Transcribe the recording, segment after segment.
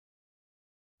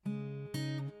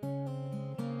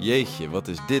Jeetje, wat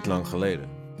is dit lang geleden.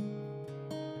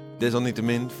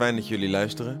 Desalniettemin, fijn dat jullie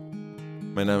luisteren.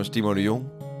 Mijn naam is Timo de Jong.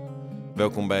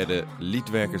 Welkom bij de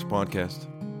Liedwerkers podcast.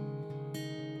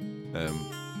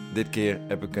 Dit keer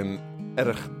heb ik een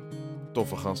erg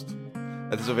toffe gast.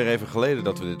 Het is alweer even geleden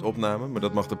dat we dit opnamen, maar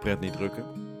dat mag de pret niet drukken.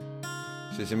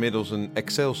 Ze is inmiddels een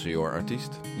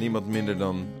Excelsior-artiest. Niemand minder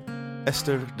dan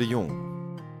Esther de Jong.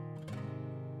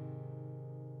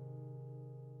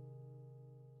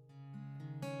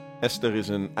 Esther is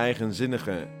een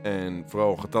eigenzinnige en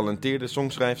vooral getalenteerde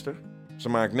songschrijfster. Ze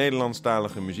maakt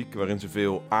Nederlandstalige muziek waarin ze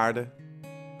veel aarde,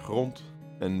 grond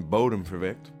en bodem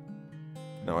verwerkt.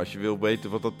 Nou, als je wil weten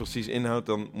wat dat precies inhoudt,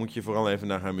 dan moet je vooral even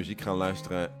naar haar muziek gaan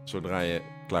luisteren zodra je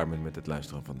klaar bent met het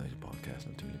luisteren van deze podcast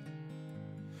natuurlijk.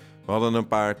 We hadden een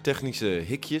paar technische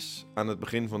hikjes aan het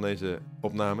begin van deze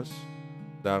opnames.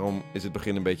 Daarom is het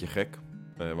begin een beetje gek.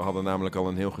 We hadden namelijk al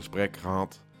een heel gesprek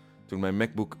gehad toen mijn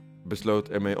MacBook besloot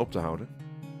ermee op te houden.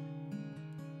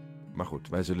 Maar goed,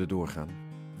 wij zullen doorgaan.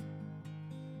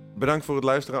 Bedankt voor het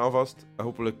luisteren alvast.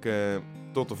 Hopelijk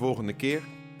tot de volgende keer.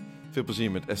 Veel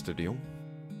plezier met Esther de Jong.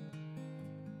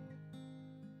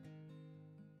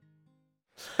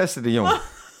 Esther de Jong.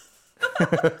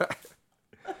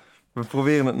 We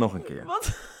proberen het nog een keer.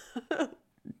 Wat?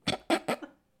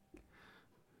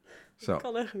 Zo. Dat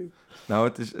kan echt niet.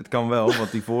 Nou, het kan wel,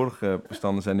 want die vorige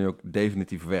bestanden zijn nu ook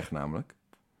definitief weg namelijk.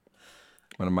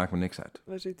 Maar dat maakt me niks uit.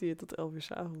 Wij zitten hier tot 11 uur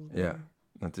 's avonds. Ja,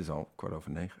 het is al 9:15.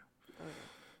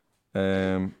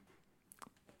 Oh.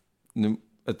 Nu,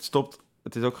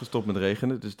 het is ook gestopt met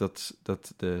regenen, dus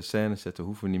dat de scène zetten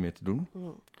hoeven we niet meer te doen.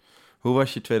 Oh. Hoe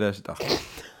was je 2018?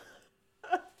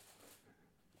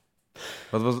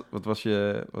 Wat was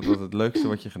het leukste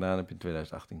wat je gedaan hebt in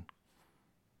 2018?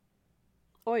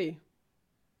 Oei.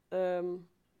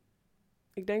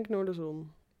 Ik denk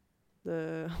Noorderzon.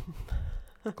 De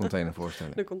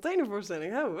Containervoorstelling. De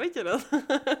containervoorstelling. Oh, weet je dat?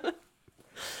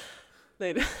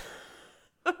 Nee.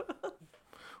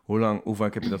 Hoe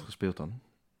vaak heb je dat gespeeld dan?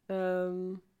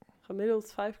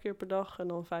 Gemiddeld 5 keer per dag en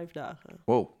dan 5 dagen.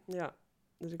 Wow. Ja.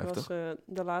 Dus ik Heftig. was...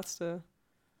 de laatste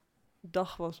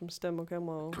dag was mijn stem ook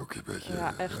helemaal... Klokje een beetje.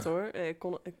 Ja, echt hoor.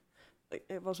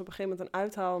 Ik was op een gegeven moment een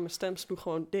uithaal en mijn stem sloeg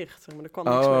gewoon dicht. Zeg maar er kwam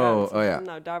niks meer uit. Oh ja.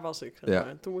 Nou, daar was ik. Ja.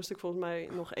 En toen moest ik volgens mij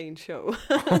nog 1 show.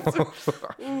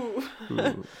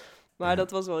 Maar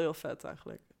dat was wel heel vet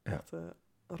eigenlijk. Ja. Echt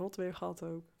rot weer gehad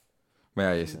ook. Maar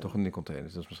ja, je zit toch in die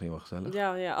containers, dat is misschien wel gezellig.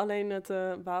 Ja, alleen het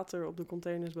water op de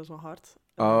container is best wel hard.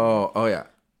 Oh ja.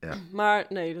 Maar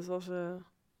nee, dat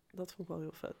vond ik wel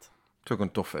heel vet. Het is ook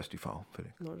een tof festival, vind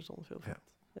ik. Noorderzon is heel Ja. vet.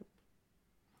 Ja.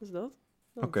 Dus dat.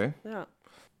 Oké. Ja.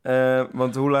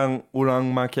 Want hoe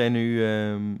lang maak jij nu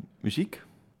muziek?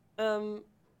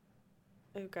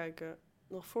 Even kijken.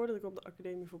 Nog voordat ik op de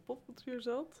Academie voor Popcultuur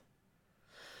zat.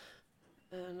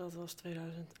 En dat was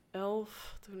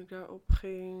 2011 toen ik daarop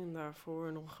ging. En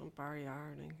daarvoor nog een paar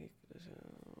jaar, denk ik. Dus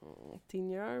 10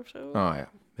 jaar of zo. Oh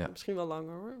ja. Misschien wel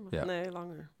langer hoor. Maar Ja. Nee,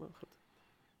 langer. Maar goed.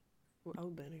 Hoe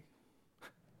oud ben ik?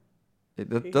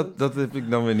 Dat heb ik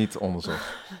dan weer niet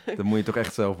onderzocht. Dat moet je toch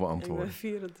echt zelf Ik ben beantwoorden.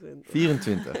 24.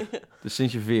 24. Dus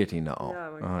sinds je 14e al. Ja,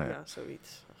 maar Oh, ja,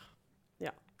 zoiets.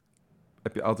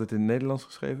 Heb je altijd in het Nederlands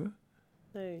geschreven?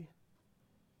 Nee.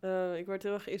 Ik werd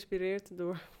heel erg geïnspireerd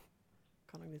door...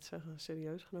 Kan ik dit zeggen?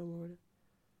 Serieus genomen worden?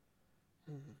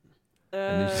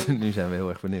 En nu zijn we heel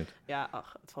erg benieuwd. Ja,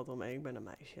 het valt wel mee. Ik ben een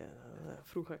meisje.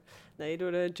 Vroeger. Nee,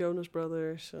 door de Jonas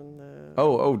Brothers. En,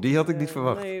 Die had ik niet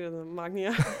verwacht. Nee, dat maakt niet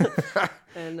uit.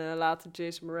 En later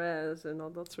Jason Mraz en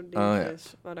al dat soort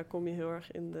dingetjes. Maar daar kom je heel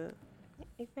erg in de...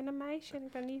 Ik ben een meisje en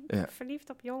ik ben niet verliefd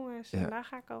op jongens. Ja. En daar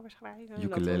ga ik over schrijven.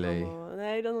 Ukulele.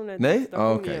 Nee, dat nog net Nee? niet. Dat kon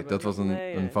ik niet Oké. hebben. Dat was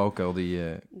een valkuil die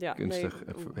je Ja, kunstig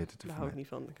nee, weten te daar hou vermijden. ik niet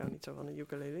van. Ik hou niet zo van de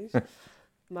ukuleles.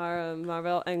 maar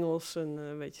wel Engels en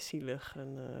een beetje zielig.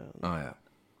 En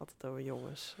had het over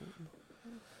jongens.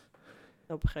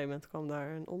 En op een gegeven moment kwam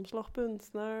daar een omslagpunt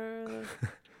naar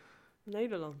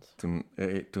Nederland.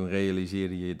 Toen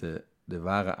realiseerde je de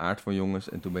ware aard van jongens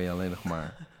en toen ben je alleen nog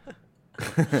maar...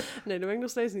 Nee, daar ben ik nog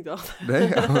steeds niet achter. Nee?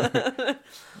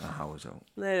 Nou, houden zo.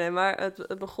 Nee, maar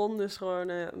het begon dus gewoon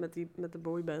met de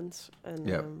boybands. En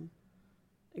Ja.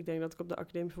 ik denk dat ik op de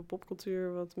Academie voor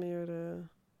Popcultuur wat meer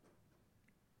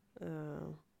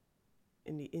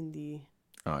in die indie...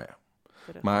 Oh ja.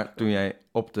 terecht Maar ben toen jij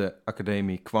op de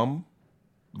academie kwam,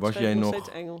 was Schreef jij nog nog steeds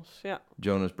Engels, ja.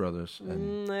 Jonas Brothers?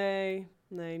 Nee,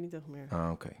 niet echt meer.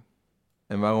 Oké.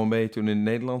 En waarom ben je toen in het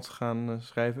Nederlands gaan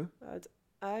schrijven?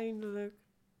 Uiteindelijk...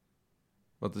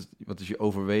 Wat is je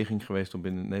overweging geweest om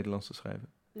binnen het Nederlands te schrijven?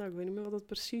 Nou, ik weet niet meer wat het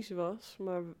precies was,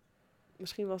 maar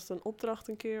misschien was het een opdracht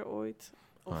een keer ooit.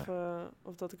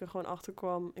 Of dat ik er gewoon achter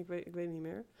kwam. Ik weet niet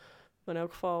meer. Maar in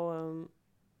elk geval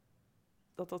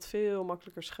dat veel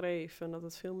makkelijker schreef. En dat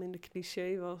het veel minder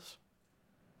cliché was.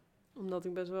 Omdat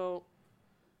ik best wel...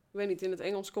 Ik weet niet, in het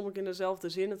Engels kom ik in dezelfde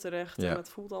zinnen terecht. Ja. En het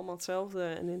voelt allemaal hetzelfde.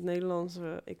 En in het Nederlands,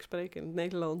 ik spreek in het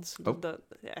Nederlands.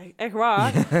 Echt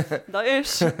waar, dat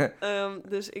is.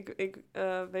 Dus ik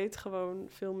weet gewoon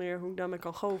veel meer hoe ik daarmee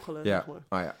kan goochelen. Ja, zeg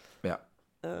maar. ja.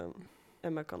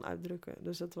 En me kan uitdrukken.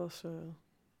 Dus dat was...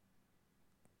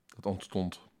 dat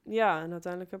ontstond. Ja, en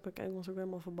uiteindelijk heb ik Engels ook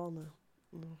helemaal verbannen.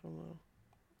 Ik ben er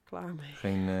klaar mee.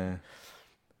 Geen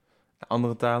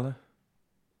andere talen?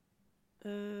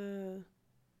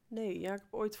 Nee, ja, ik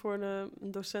heb ooit voor een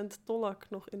docent Tollak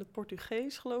nog in het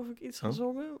Portugees, geloof ik, iets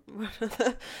gezongen. Maar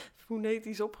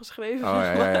fonetisch opgeschreven. Oh,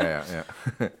 ja.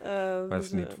 Maar het is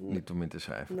dus, niet om in te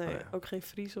schrijven. Nee, ook geen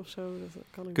Fries of zo. Dat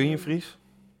kan ik Kun je Fries?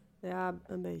 Ja,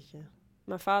 een beetje.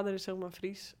 Mijn vader is zeg maar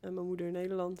Fries en mijn moeder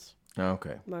Nederlands. Ah,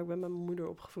 oké. Maar ik ben met mijn moeder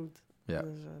opgevoed. Ja.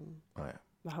 Dus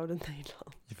we houden het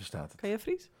Nederlands. Je verstaat het. Kan jij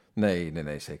Fries?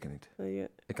 Nee, zeker niet.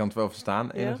 Ik kan het wel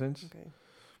verstaan, enigszins. Okay.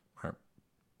 Maar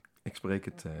ik spreek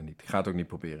het niet. Ik ga het ook niet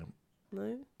proberen.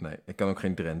 Nee? Nee, ik kan ook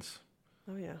geen Drents.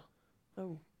 Oh ja.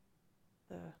 Oh.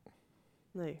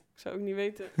 Nee, ik zou het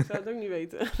ook niet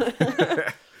weten.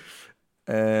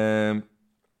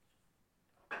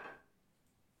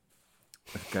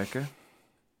 Even kijken.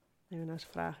 Even naar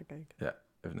zijn vragen kijken. Ja,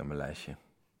 even naar mijn lijstje.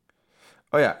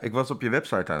 Oh ja, ik was op je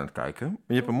website aan het kijken.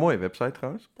 Je hebt een mooie website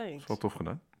trouwens. Thanks. Dat is wel tof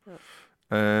gedaan.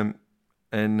 Ja.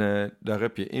 En daar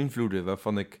heb je invloeden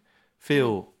waarvan ik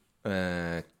veel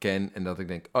ken. En dat ik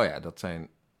denk, oh ja, dat zijn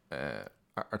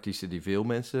artiesten die veel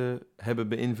mensen hebben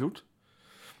beïnvloed.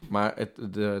 Maar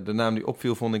de naam die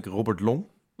opviel vond ik Robert Long.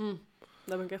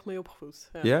 Daar ben ik echt mee opgevoed.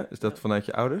 Ja? Is dat vanuit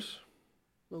je ouders?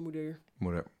 Mijn moeder.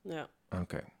 Moeder. Ja.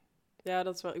 Oké. Ja,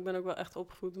 dat is wel. Ik ben ook wel echt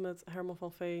opgevoed met Herman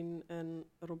van Veen en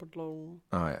Robert Long.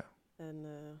 Oh ja. En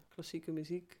klassieke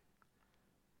muziek.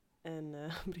 En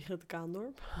Brigitte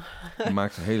Kaandorp. Die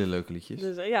maakt hele leuke liedjes.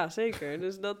 Dus, ja, zeker.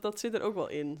 Dus dat zit er ook wel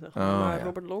in. Zeg maar. Maar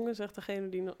Robert Long is echt degene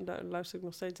die... Daar luister ik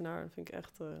nog steeds naar. Dat vind ik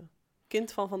echt...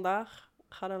 kind van vandaag.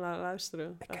 Ga daar naar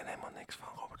luisteren. Ik ken helemaal niks van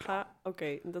Robert Long.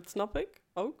 Oké, dat snap ik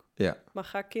ook. Ja. Maar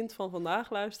ga kind van vandaag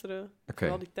luisteren.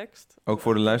 Vooral die tekst. Ook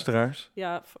voor de luisteraars?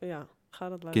 Ja, ga dat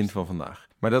luisteren. Kind van vandaag.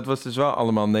 Maar dat was dus wel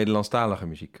allemaal Nederlandstalige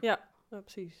muziek? Ja,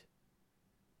 precies.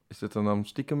 Is het dan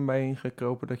stiekem bij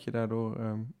ingekropen dat je daardoor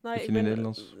dat je nu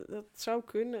Nederlands... Dat zou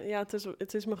kunnen. Ja,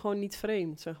 het is me gewoon niet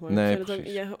vreemd, zeg maar. Nee, ik vind het ook,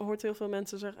 je hoort heel veel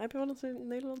mensen zeggen... Heb je wel eens in het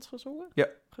Nederlands gezongen? Ja.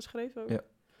 Geschreven ook? Ja.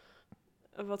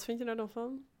 Wat vind je daar dan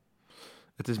van?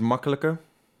 Het is makkelijker.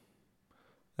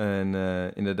 En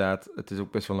inderdaad, het is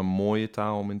ook best wel een mooie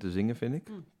taal om in te zingen, vind ik.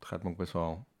 Het gaat me ook best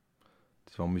wel... Het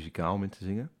is wel muzikaal om in te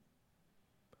zingen.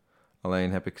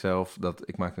 Alleen heb ik zelf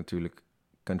ik maak natuurlijk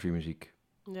countrymuziek.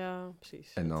 Ja,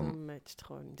 precies. En dan matcht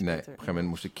gewoon niet. Nee, op een gegeven moment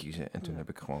moest ik kiezen. En toen heb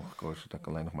ik gewoon gekozen dat ik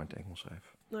alleen nog maar in het Engels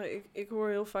schrijf. Nou, ik hoor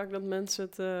heel vaak dat mensen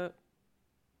het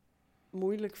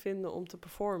moeilijk vinden om te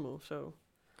performen of zo.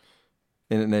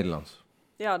 In het Nederlands?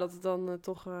 Ja, dat het dan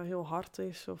toch heel hard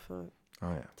is of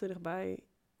te dichtbij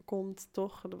komt,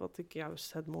 toch? Wat ik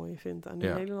juist het mooie vind aan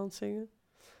het Nederlands zingen.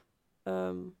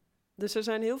 Dus er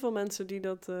zijn heel veel mensen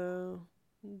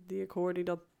die ik hoor die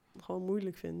dat gewoon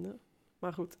moeilijk vinden.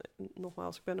 Maar goed,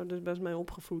 nogmaals, ik ben er dus best mee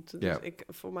opgevoed. Dus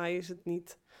voor mij is het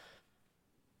niet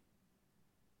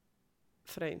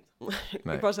vreemd.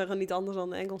 Nee. Ik wou zeggen niet anders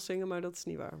dan Engels zingen, maar dat is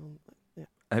niet waar. Ja.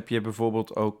 Heb je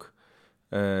bijvoorbeeld ook...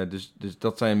 dus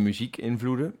dat zijn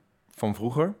muziekinvloeden van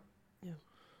vroeger.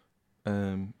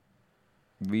 Ja.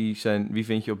 Wie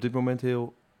vind je op dit moment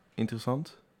heel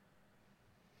interessant?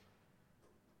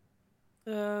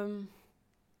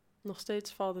 Nog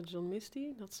steeds Father John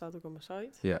Misty. Dat staat ook op mijn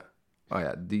site. Ja. Oh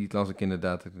ja, die las ik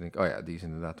inderdaad. Ik denk, oh ja, die is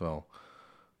inderdaad wel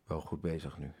goed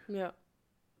bezig nu. Ja.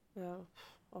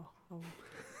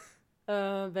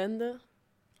 Wende.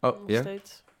 Oh, nog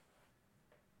steeds.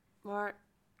 Maar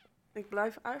ik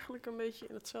blijf eigenlijk een beetje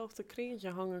in hetzelfde kringetje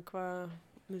hangen qua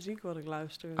muziek wat ik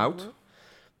luister. Oud?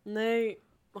 Nee,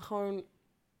 maar gewoon...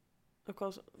 Ook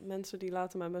als mensen die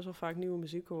laten mij best wel vaak nieuwe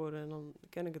muziek horen... en dan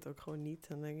ken ik het ook gewoon niet.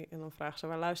 En dan vragen ze,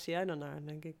 waar luister jij dan naar? En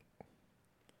denk ik...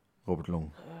 Robert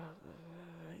Long.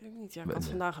 Weet ik niet. Ja, ik had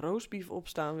vandaag roastbeef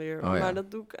opstaan weer. Oh, maar ja.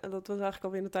 dat was eigenlijk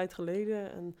alweer een tijd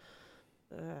geleden. En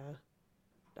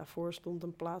daarvoor stond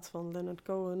een plaat van Leonard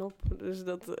Cohen op. Dus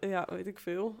dat, weet ik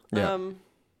veel. Ja.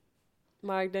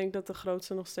 Maar ik denk dat de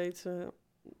grootste nog steeds...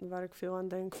 waar ik veel aan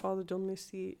denk, Father John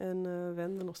Misty en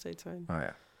Wende nog steeds zijn. Oh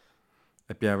ja.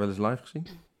 Heb jij wel eens live gezien?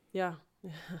 Ja.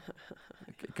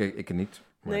 Ik niet.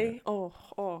 Nee?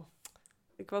 Oh.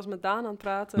 ik was met Daan aan het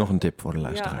praten. Nog een tip voor de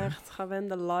luisteraar. Ja, echt. Ga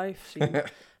Wende live zien.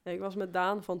 Nee, ik was met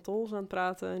Daan van Tols aan het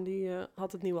praten. En die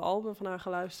had het nieuwe album van haar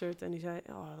geluisterd. En die zei,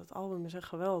 dat album is echt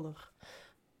geweldig.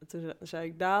 En toen zei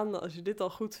ik, Daan, als je dit al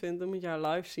goed vindt, dan moet je haar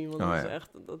live zien. Want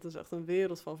dat is echt een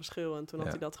wereld van verschil. En toen had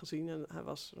hij dat gezien. En hij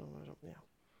was een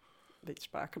beetje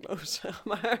sprakeloos, zeg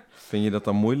maar. Vind je dat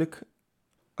dan moeilijk?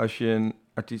 Als je een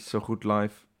artiest zo goed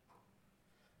live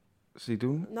ziet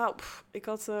doen? Nou, ik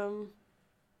had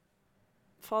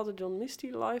Father John Misty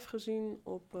live gezien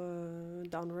op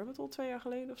Down the Rabbit Hole 2 jaar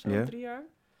geleden of zo, 3 jaar.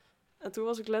 En toen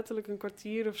was ik letterlijk een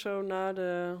kwartier of zo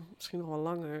misschien nog wel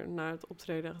langer, na het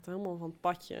optreden echt helemaal van het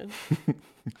padje.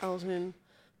 Als in,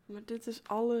 maar dit is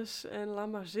alles en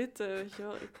laat maar zitten, weet je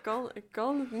wel. Ik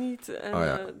kan het niet. En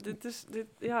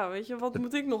weet je, wat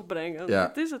moet ik nog brengen? Ja,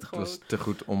 dit is het gewoon. Het was te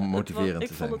goed om motiverend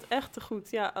te zijn. Ik vond het echt te goed,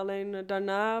 ja. Alleen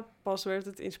daarna pas werd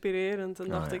het inspirerend en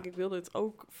dacht ik wil dit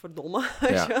ook verdomme,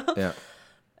 weet je wel. Ja.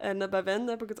 En bij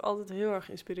Wende heb ik het altijd heel erg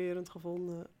inspirerend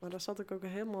gevonden. Maar daar zat ik ook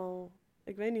helemaal...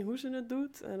 Ik weet niet hoe ze het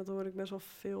doet. En dat hoor ik best wel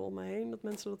veel om me heen, dat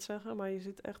mensen dat zeggen. Maar je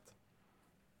zit echt...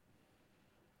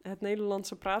 Het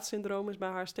Nederlandse praatsyndroom is bij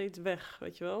haar steeds weg,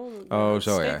 weet je wel.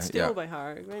 Steeds stil bij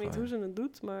haar. Ik weet niet hoe ze het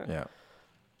doet, maar...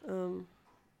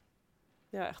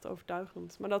 echt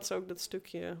overtuigend. Maar dat is ook dat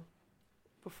stukje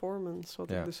performance,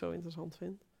 wat ik dus zo interessant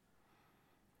vind.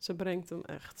 Ze brengt hem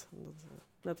echt.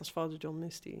 Net als Father John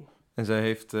Misty. En zij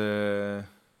heeft...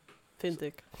 Vind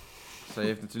ik. Zij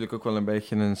heeft natuurlijk ook wel een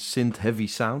beetje een synth-heavy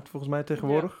sound, volgens mij,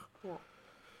 tegenwoordig. Ja.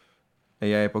 En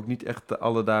jij hebt ook niet echt de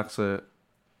alledaagse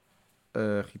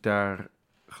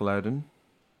gitaargeluiden?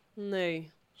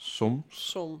 Nee.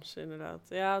 Soms, inderdaad.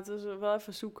 Ja, het is wel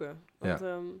even zoeken. Want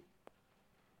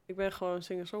ik ben gewoon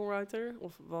singer-songwriter.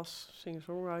 Of was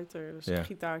singer-songwriter. Dus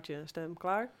gitaartje, stem,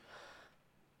 klaar.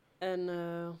 En op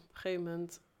een gegeven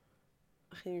moment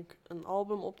ging ik een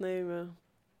album opnemen.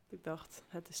 Ik dacht,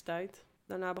 het is tijd.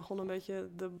 Daarna begon een beetje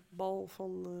de bal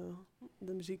van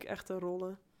de muziek echt te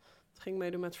rollen. Het ging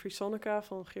meedoen met Free Sonica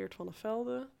van Geert van der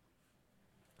Velde.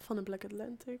 Van de Black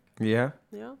Atlantic. Ja?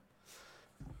 Ja.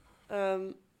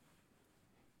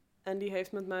 En die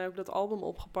heeft met mij ook dat album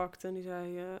opgepakt. En die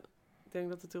zei, ik denk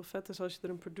dat het heel vet is als je er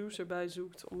een producer bij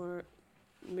zoekt om er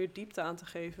meer diepte aan te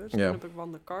geven. Dus toen heb ik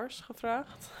Wander Kars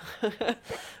gevraagd.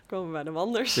 Komen we bij de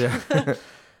Wanders. Ja.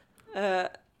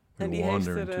 En die heeft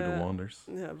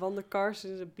er... Wander Kars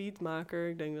is een beatmaker.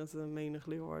 Ik denk dat een menig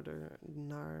Leeuwardener...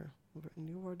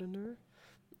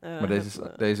 maar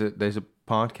deze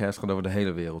podcast gaat over de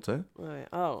hele wereld, hè?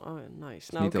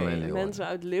 Nice. Nou, oké. Mensen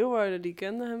uit Leeuwarden, die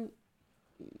kenden hem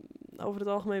over het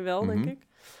algemeen wel, denk ik.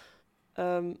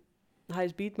 Hij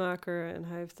is beatmaker en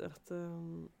hij heeft echt...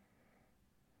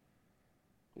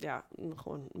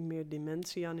 gewoon meer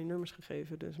dimensie aan die nummers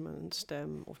gegeven. Dus met een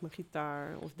stem of mijn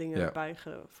gitaar of dingen erbij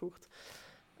gevoegd.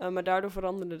 Maar daardoor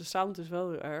veranderde de sound dus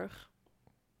wel heel erg.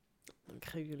 Ik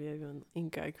geef jullie even een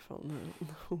inkijk van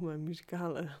hoe mijn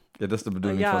muzikale... Ja, dat is de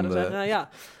bedoeling van de... ja,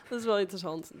 dat is wel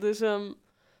interessant. Dus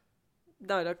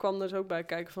daar kwam dus ook bij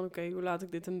kijken van... Oké, hoe laat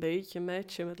ik dit een beetje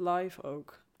matchen met live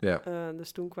ook? Ja.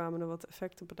 Dus toen kwamen er wat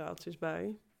effectenpedaaltjes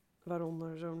bij.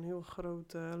 Waaronder zo'n heel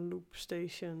grote loop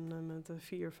station met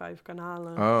 4, 5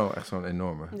 kanalen. Oh, echt zo'n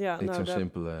enorme. Ja, niet zo'n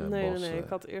simpele Nee. Ik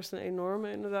had eerst een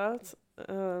enorme, inderdaad.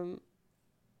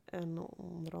 En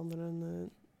onder andere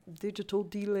een digital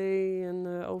delay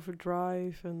en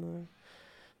overdrive. En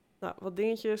wat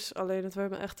dingetjes. Alleen het werd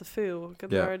me echt te veel. Ik heb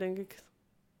daar denk ik...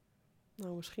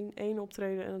 misschien 1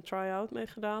 optreden en een try-out mee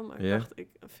gedaan. Maar ik dacht, ik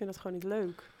vind het gewoon niet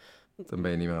leuk. Dan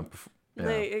ben je niet meer aan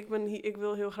Nee, ik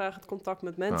wil heel graag het contact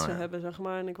met mensen hebben, zeg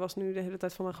maar. En ik was nu de hele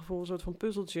tijd van mijn gevoel een soort van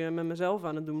puzzeltje met mezelf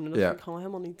aan het doen. En dat vond ik gewoon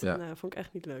helemaal niet... Nee, vond ik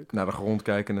echt niet leuk. Naar de grond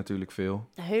kijken natuurlijk veel.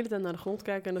 De hele tijd naar de grond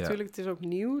kijken. En natuurlijk, het is ook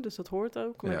nieuw, dus dat hoort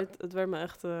ook. Maar het werd me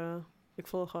echt... ik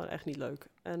vond het gewoon echt niet leuk.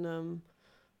 En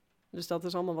dus dat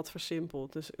is allemaal wat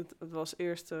versimpeld. Dus het was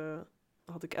eerst...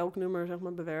 had ik elk nummer, zeg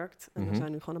maar, bewerkt. En er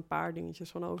zijn nu gewoon een paar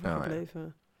dingetjes van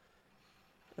overgebleven.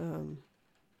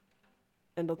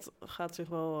 En dat gaat zich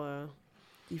wel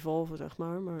evolven, zeg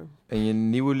maar. En je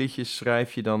nieuwe liedjes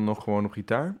schrijf je dan nog gewoon op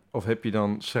gitaar? Of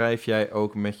schrijf jij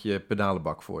ook met je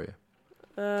pedalenbak voor je?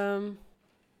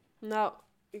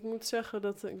 Ik moet zeggen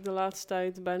dat ik de laatste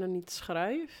tijd bijna niet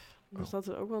schrijf. Dus dat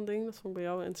is ook wel een ding. Dat vond ik bij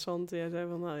jou interessant. Jij zei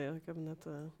van, ik heb net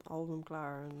een album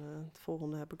klaar. En het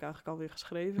volgende heb ik eigenlijk alweer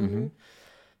geschreven nu.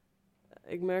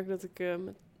 Ik merk dat ik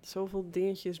met zoveel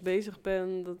dingetjes bezig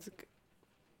ben, dat ik...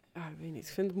 ik weet niet.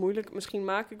 Ik vind het moeilijk. Misschien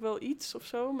maak ik wel iets of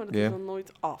zo, maar dat is dan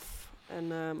nooit af.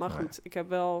 En, maar goed, ik heb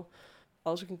wel...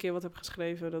 Als ik een keer wat heb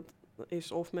geschreven,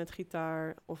 is of met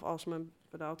gitaar, of als mijn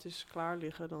pedaaltjes klaar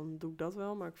liggen, dan doe ik dat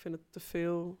wel. Maar ik vind het te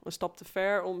veel, een stap te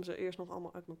ver om ze eerst nog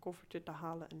allemaal uit mijn koffertje te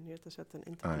halen en neer te zetten en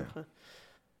in te pluggen.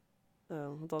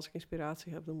 Want als ik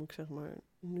inspiratie heb, dan moet ik zeg maar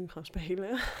nu gaan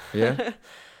spelen. Ja?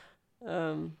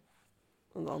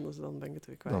 Want anders dan ben ik het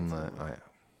weer kwijt.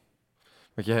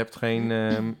 Want je hebt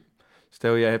geen...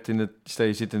 stel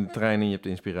je zit in de trein en je hebt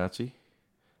inspiratie.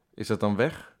 Is dat dan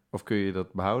weg? Of kun je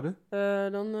dat behouden?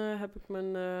 Dan heb ik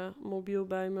mijn mobiel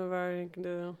bij me waar ik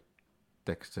de...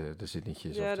 Teksten, de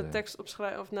zinnetjes. Ja, de tekst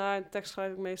opschrijf. Of de tekst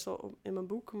schrijf ik meestal in mijn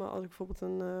boek. Maar als ik bijvoorbeeld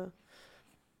een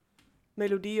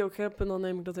melodie ook heb, en dan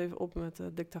neem ik dat even op met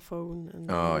de dictafoon. En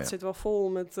het zit wel vol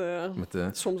met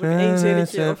soms ook 1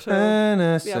 zinnetje of zo.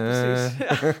 Ja, precies.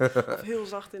 Ja. Of heel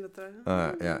zacht in de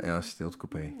trein.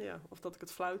 stiltecoupé. Ja, of dat ik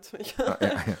het fluit, weet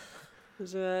je.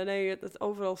 Dus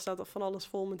overal staat van alles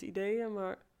vol met ideeën,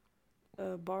 maar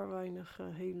bar weinig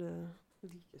hele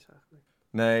liedjes eigenlijk.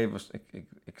 Nee,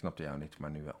 ik snapte jou niet,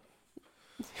 maar nu wel.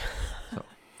 Zo.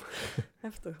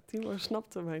 Heftig, Timo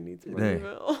snapte mij niet, maar nee. nu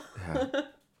wel. Ja.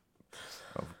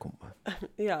 Overkomt me.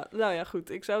 Ja, nou ja, goed.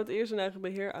 Ik zou het eerst in eigen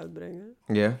beheer uitbrengen.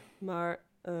 Ja. Yeah. Maar,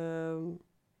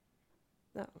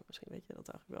 misschien weet je dat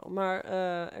eigenlijk wel. Maar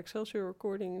Excelsior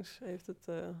Recordings heeft het...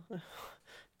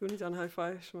 ik doe niet aan high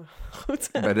fives, maar goed.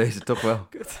 Bij deze toch wel.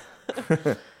 Kut.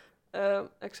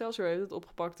 Excelsior heeft het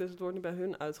opgepakt, dus het wordt nu bij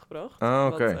hun uitgebracht. Ah,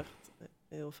 oké. Wat echt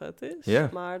heel vet is.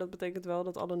 Yeah. Maar dat betekent wel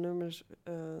dat alle nummers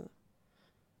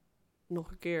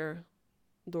nog een keer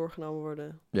doorgenomen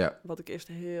worden. Ja. Wat ik eerst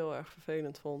heel erg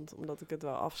vervelend vond, omdat ik het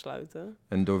wou afsluiten.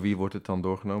 En door wie wordt het dan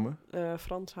doorgenomen?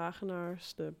 Frans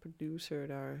Hagenaars, de producer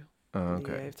daar.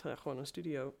 Die heeft gewoon een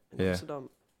studio in Amsterdam.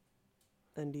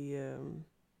 En die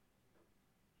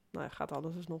gaat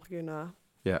alles dus nog een keer na.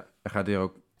 Ja, en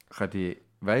gaat hij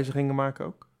wijzigingen maken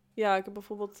ook? Ja, ik heb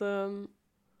bijvoorbeeld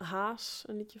Haas,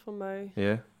 een liedje van mij.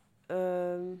 Ja.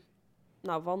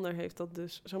 Wander heeft dat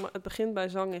dus... Zeg maar, het begint bij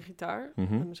zang en gitaar.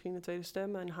 Mm-hmm. En misschien een tweede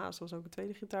stem. En Haas was ook een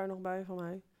tweede gitaar nog bij van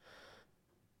mij.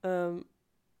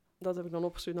 Dat heb ik dan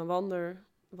opgestuurd naar Wander.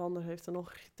 Wander heeft er nog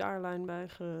een gitaarlijn bij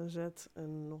gezet.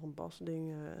 En nog een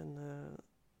basding.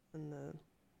 En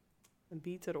een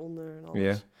beat eronder en alles.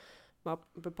 Yeah. Maar op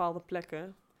bepaalde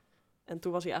plekken. En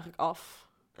toen was hij eigenlijk af.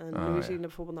 En nu is hij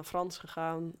bijvoorbeeld naar Frans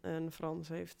gegaan. En Frans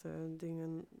heeft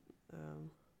dingen...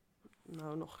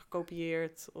 nog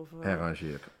gekopieerd of...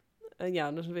 herarrangeerd.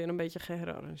 Dus weer een beetje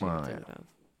geherarrangeerd inderdaad.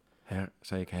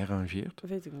 Zei ik herarrangeerd? Dat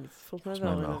weet ik niet. Volgens mij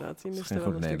wel inderdaad. Die miste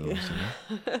wel een Nederlands,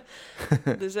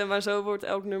 stukje. Dus, maar zo wordt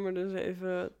elk nummer dus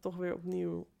even toch weer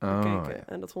opnieuw bekeken. Ja.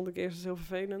 En dat vond ik eerst dus heel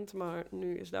vervelend. Maar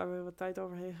nu is daar weer wat tijd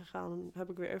overheen gegaan. En heb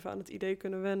ik weer even aan het idee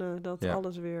kunnen wennen dat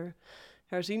alles weer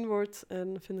herzien wordt.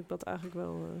 En vind ik dat eigenlijk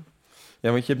wel...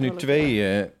 ja, want je hebt nu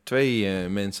twee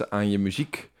mensen aan je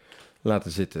muziek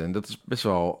laten zitten. En dat is best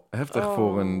wel heftig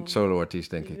voor een solo-artiest,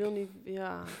 denk ik. Ik wil niet...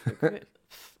 Ja,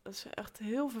 dat is echt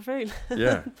heel vervelend.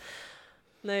 Ja.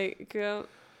 Nee, ik...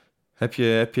 Heb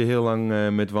je heel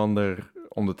lang met Wander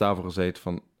om de tafel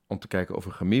gezeten om te kijken of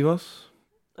er chemie was?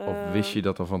 Of wist je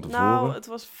dat al van tevoren? Nou, het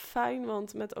was fijn,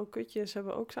 want met Okutjes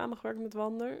hebben we ook samengewerkt met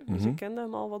Wander. Dus Mm-hmm. ik kende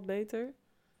hem al wat beter.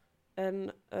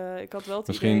 En ik had wel het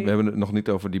Misschien, idee... we hebben het nog niet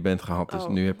over die band gehad, dus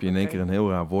nu heb je in één keer een heel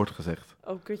raar woord gezegd.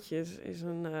 Okutjes is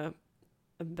een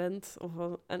band, of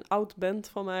een oud band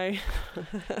van mij.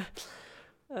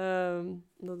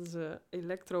 Dat is een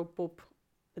electropop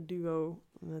duo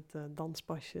met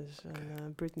danspasjes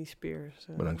en Britney Spears.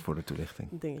 Bedankt voor de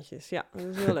toelichting. Dingetjes, ja, dat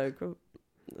is heel leuk.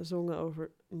 We zongen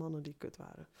over mannen die kut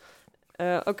waren.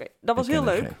 Oké, dat was heel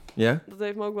leuk. Ja? Dat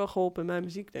heeft me ook wel geholpen in mijn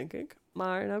muziek, denk ik.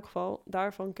 Maar in elk geval,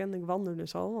 daarvan kende ik Wander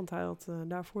dus al. Want hij had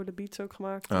daarvoor de beats ook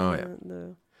gemaakt.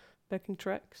 De backing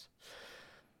tracks.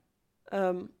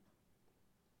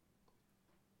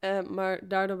 Maar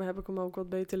daardoor heb ik hem ook wat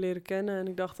beter leren kennen. En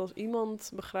ik dacht, als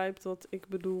iemand begrijpt wat ik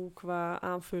bedoel qua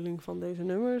aanvulling van deze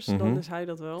nummers, dan is hij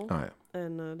dat wel.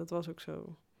 En dat was ook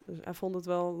zo. Dus hij vond het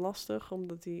wel lastig,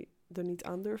 omdat hij er niet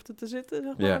aan durfde te zitten,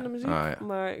 zeg maar, aan de muziek.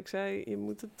 Maar ik zei, je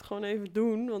moet het gewoon even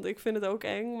doen, want ik vind het ook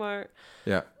eng, maar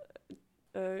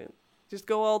just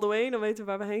go all the way, dan weten we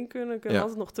waar we heen kunnen we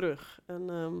altijd nog terug. En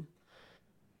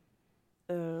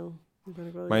ben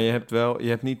ik wel... Maar je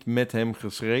hebt niet met hem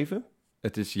geschreven?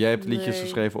 Jij hebt liedjes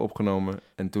geschreven, opgenomen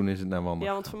en toen is het naar Wander.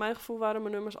 Ja, want voor mijn gevoel waren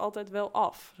mijn nummers altijd wel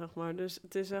af, zeg maar. Dus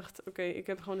het is echt, oké, ik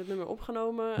heb gewoon dit nummer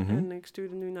opgenomen en ik stuur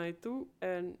het nu naar je toe.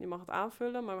 En je mag het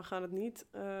aanvullen, maar we gaan het niet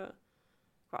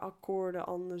qua akkoorden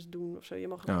anders doen of zo. Je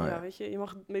mag, weet je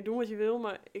mag mee doen wat je wil,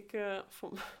 maar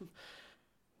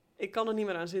ik kan er niet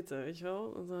meer aan zitten, weet je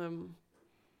wel. Want,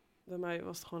 bij mij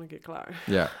was het gewoon een keer klaar.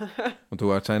 Ja, want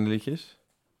hoe oud zijn de liedjes?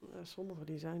 Sommige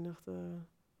die zijn echt...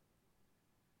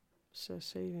 6,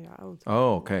 7 jaar oud.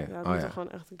 Oh, oké. Ja, het moet er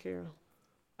gewoon echt een keer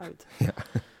uit. Ja.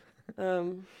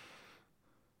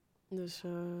 Dus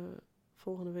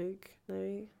volgende week,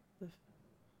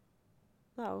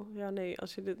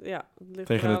 als je dit, het ligt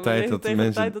Tegen eraan de tijd wanneer- dat tegen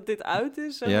mensen... de tijd dat dit uit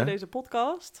is, deze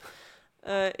podcast,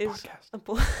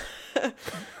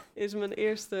 is mijn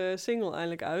eerste single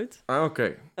eindelijk uit. Ah,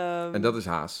 oké. En dat is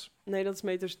Haas? Nee, dat is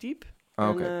Meters Diep. Ah,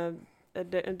 oké.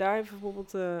 En daar heeft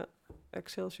bijvoorbeeld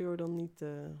Excelsior dan niet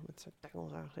met zijn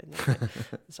tengels aangezeten. Nee,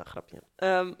 dat is een grapje.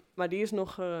 Maar die is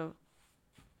nog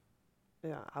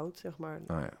oud, zeg maar.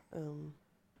 Ah, ja.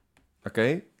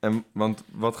 Oké, en want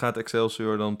wat gaat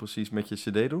Excelsior dan precies met je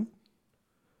cd doen?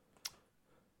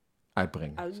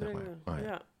 Uitbrengen, zeg maar. Oh,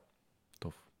 ja.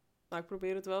 Tof. Maar ik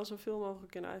probeer het wel zoveel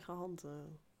mogelijk in eigen hand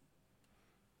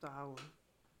te houden.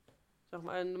 Zeg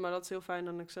maar, maar dat is heel fijn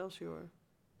aan Excelsior.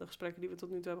 De gesprekken die we tot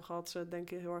nu toe hebben gehad, ze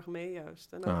denken heel erg mee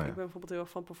juist. En ik ben bijvoorbeeld heel erg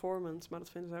van performance, maar dat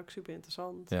vinden ze ook super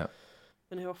interessant. Ja. Ik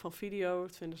ben heel erg van video,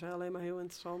 dat vinden ze alleen maar heel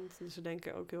interessant. Dus ze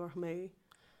denken ook heel erg mee.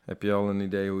 Heb je al een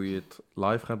idee hoe je het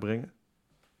live gaat brengen?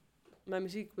 Mijn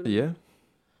muziek bedoel je?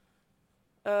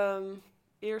 Ja.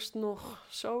 Eerst nog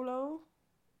solo.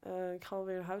 Ik ga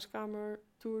alweer een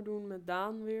huiskamertour doen met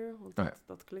Daan weer. Want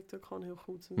dat klikt ook gewoon heel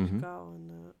goed, muzikaal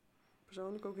en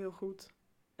persoonlijk ook heel goed.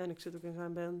 En ik zit ook in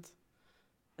zijn band.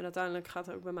 En uiteindelijk gaat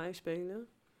hij ook bij mij spelen.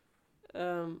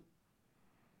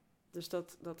 Dus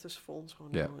dat is voor ons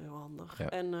gewoon heel handig. Ja.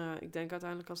 En ik denk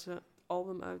uiteindelijk als het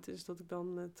album uit is, dat ik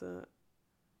dan met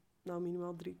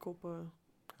minimaal 3 koppen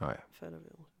verder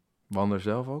wil. Wander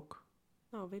zelf ook?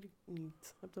 Nou, weet ik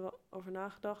niet. Ik heb er wel over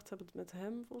nagedacht. Heb het met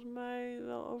hem volgens mij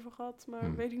wel over gehad,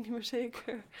 maar weet ik niet meer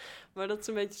zeker. Maar dat is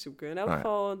een beetje zoeken. In elk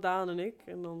geval Daan en ik.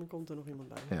 En dan komt er nog iemand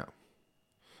bij. Ja.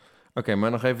 Oké,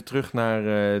 maar nog even terug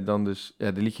naar dan dus...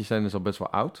 Ja, de liedjes zijn dus al best wel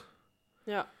oud.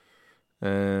 Ja.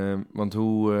 Want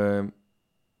hoe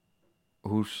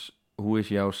is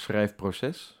jouw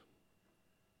schrijfproces?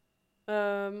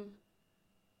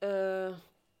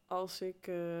 Als ik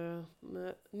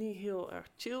me niet heel erg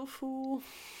chill voel,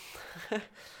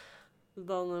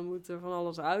 dan moet er van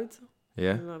alles uit.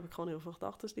 Ja. En dan heb ik gewoon heel veel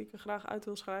gedachten die ik er graag uit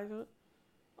wil schrijven.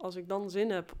 Als ik dan zin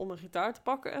heb om een gitaar te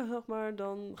pakken, zeg maar,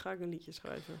 dan ga ik een liedje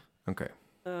schrijven. Oké.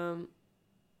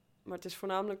 Maar het is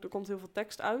voornamelijk, er komt heel veel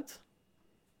tekst uit.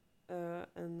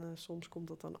 En soms komt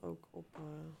dat dan ook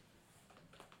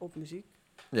op muziek.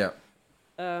 Ja.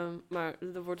 Maar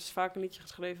er wordt dus vaak een liedje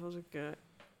geschreven als ik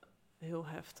heel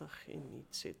heftig in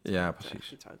iets zit. Ja,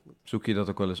 precies. Iets uit moet. Zoek je dat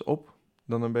ook wel eens op,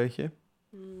 dan een beetje?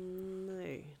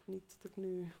 Nee, niet dat ik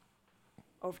nu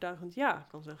overtuigend ja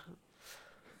kan zeggen.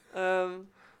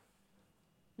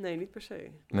 Nee, niet per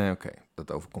se. Nee, oké.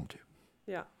 Dat overkomt je.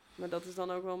 Ja, maar dat is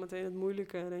dan ook wel meteen het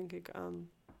moeilijke, denk ik,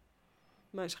 aan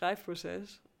mijn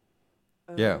schrijfproces.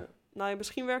 Ja. Nou ja,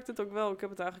 misschien werkt het ook wel. Ik heb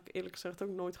het eigenlijk eerlijk gezegd ook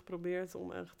nooit geprobeerd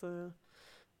om echt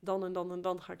dan en dan en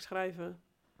dan ga ik schrijven.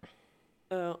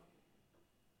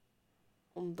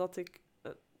 Omdat ik,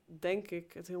 denk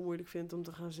ik, het heel moeilijk vind om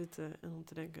te gaan zitten en om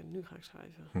te denken, nu ga ik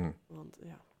schrijven. Want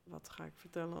ja, wat ga ik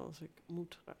vertellen als ik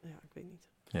moet? Ja, ik weet niet.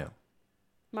 Ja.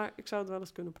 Maar ik zou het wel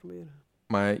eens kunnen proberen.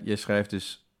 Maar je schrijft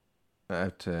dus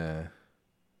uit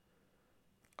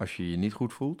als je je niet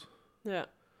goed voelt. Ja.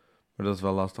 Maar dat is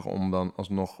wel lastig om dan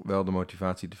alsnog wel de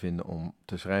motivatie te vinden om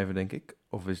te schrijven, denk ik.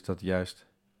 Of is dat juist...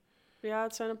 Ja,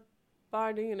 het zijn een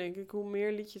paar dingen, denk ik. Hoe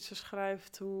meer liedjes je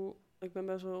schrijft, hoe... Ik ben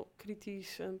best wel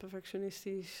kritisch en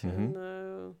perfectionistisch. En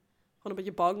gewoon een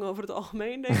beetje bang over het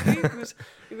algemeen, denk ik. Dus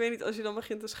ik weet niet, als je dan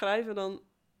begint te schrijven, dan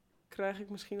krijg ik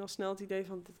misschien al snel het idee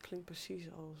van... dit klinkt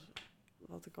precies als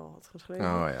wat ik al had geschreven.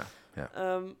 Oh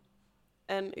ja.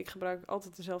 En ik gebruik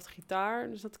altijd dezelfde gitaar.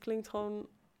 Dus dat klinkt gewoon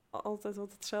altijd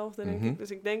wat hetzelfde, denk ik.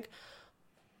 Dus ik denk...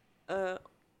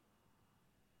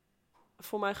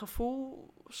 voor mijn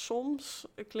gevoel, soms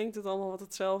klinkt het allemaal wat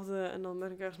hetzelfde. En dan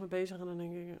ben ik ergens mee bezig en dan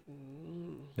denk ik...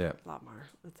 laat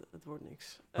maar, het wordt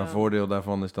niks. Maar voordeel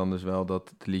daarvan is dan dus wel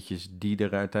dat de liedjes die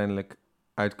er uiteindelijk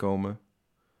uitkomen...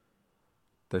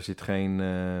 daar zit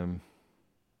geen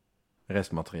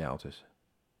restmateriaal tussen.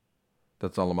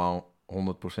 Dat is allemaal 100%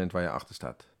 waar je achter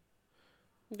staat.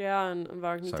 Ja, en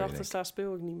waar ik niet achter sta,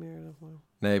 speel ik niet meer. Zeg maar.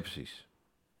 Nee, precies.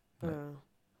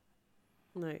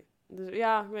 Nee. Dus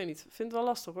ja, ik weet niet. Ik vind het wel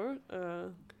lastig hoor.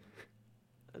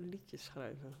 Een liedje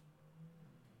schrijven.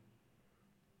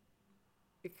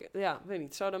 Ik weet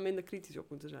niet. Zou daar minder kritisch op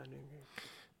moeten zijn, denk ik.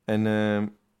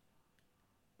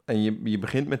 En je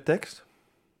begint met tekst?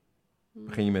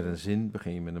 Begin je met een zin?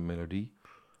 Begin je met een melodie?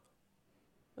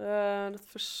 Dat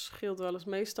verschilt wel eens.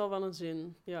 Meestal wel een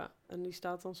zin, ja. En die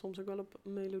staat dan soms ook wel op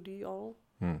melodie al.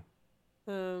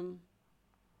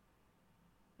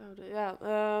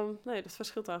 Nee, dat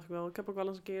verschilt eigenlijk wel. Ik heb ook wel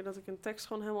eens een keer dat ik een tekst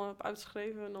gewoon helemaal heb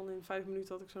uitgeschreven. En dan in 5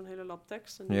 minuten had ik zo'n hele lap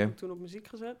tekst. En die heb ik toen op muziek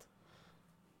gezet.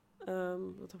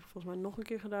 Dat heb ik volgens mij nog een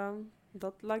keer gedaan.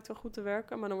 Dat lijkt wel goed te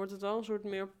werken. Maar dan wordt het wel een soort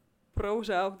meer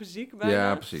proza op muziek bijna.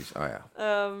 Ja, precies. Oh ja.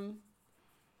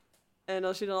 En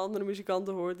als je dan andere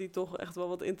muzikanten hoort die toch echt wel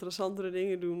wat interessantere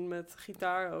dingen doen met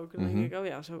gitaar ook. Dan denk ik, oh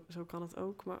ja, zo kan het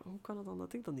ook. Maar hoe kan het dan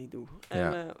dat ik dat niet doe?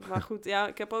 Maar goed, ja,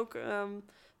 ik heb ook...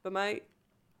 bij mij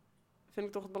vind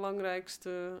ik toch het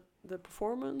belangrijkste de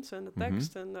performance en de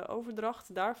tekst en de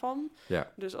overdracht daarvan.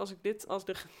 Ja. Dus als ik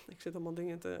ik zit allemaal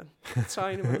dingen te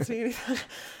signen, maar dat zie je niet.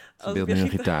 Als beeld nu een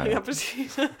gitaar. Ja,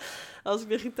 precies. Als ik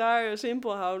de gitaar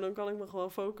simpel hou, dan kan ik me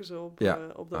gewoon focussen op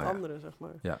dat andere, zeg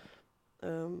maar. Ja.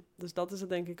 Dus dat is het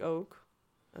denk ik ook.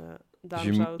 Dus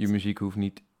je muziek hoeft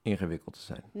niet ingewikkeld te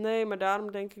zijn. Nee, maar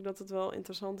daarom denk ik dat het wel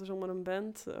interessant is om er een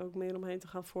band ook meer omheen te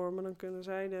gaan vormen. Dan kunnen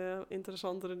zij de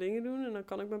interessantere dingen doen. En dan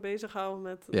kan ik me bezighouden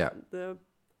met de...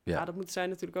 Ja, dat moet zij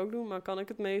natuurlijk ook doen. Maar kan ik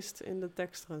het meest in de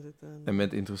tekst gaan zitten. En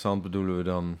met interessant bedoelen we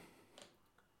dan...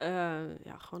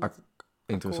 gewoon...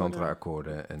 interessantere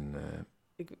akkoorden en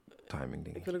timing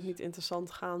dingen. Ik wil ook niet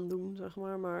interessant gaan doen, zeg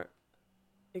maar. Maar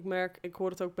ik hoor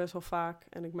het ook best wel vaak.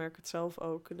 En ik merk het zelf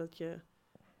ook,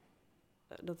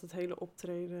 dat het hele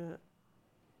optreden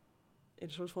in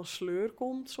een soort van sleur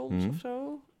komt soms of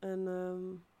zo.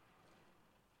 En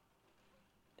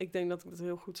ik denk dat ik dat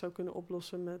heel goed zou kunnen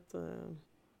oplossen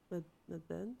met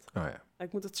band. Oh ja.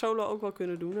 Ik moet het solo ook wel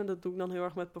kunnen doen en dat doe ik dan heel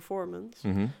erg met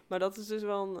performance. Maar dat is dus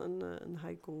wel een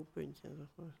heikel puntje, zeg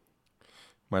maar.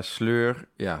 Maar sleur,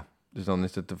 ja. Dus dan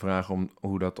is het de vraag om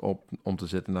hoe dat om te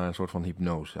zetten naar een soort van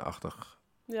hypnose-achtig.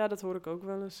 Ja, dat hoor ik ook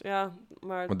wel eens. Ja,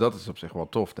 maar dat is op zich wel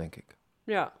tof, denk ik.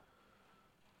 Ja.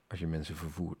 Als je mensen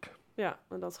vervoert. Ja,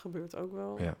 en dat gebeurt ook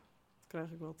wel. Ja. Dat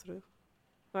krijg ik wel terug.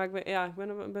 Maar ik ben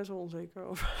er best wel onzeker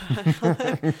over.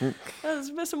 Het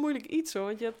is best een moeilijk iets hoor.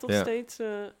 Want je hebt toch steeds...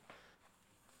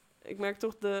 ik merk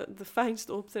toch de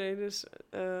fijnste optredens...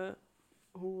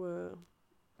 hoe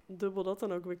dubbel dat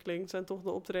dan ook weer klinkt... zijn toch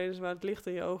de optredens waar het licht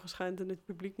in je ogen schijnt... en het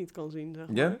publiek niet kan zien, zeg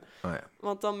maar. Ja? Oh, ja.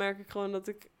 Want dan merk ik gewoon dat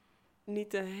ik...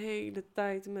 niet de hele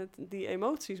tijd met die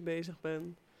emoties bezig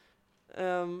ben.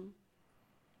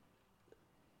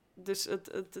 Dus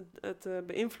het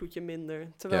beïnvloedt je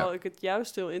minder. Terwijl ik het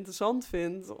juist heel interessant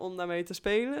vind om daarmee te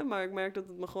spelen. Maar ik merk dat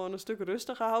het me gewoon een stuk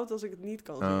rustiger houdt als ik het niet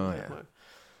kan zien. Zeg maar.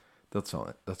 Dat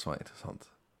is wel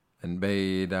interessant. En ben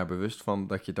je je daar bewust van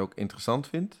dat je het ook interessant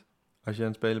vindt als je aan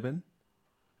het spelen bent?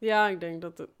 Ja, ik denk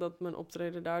dat mijn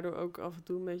optreden daardoor ook af en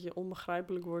toe een beetje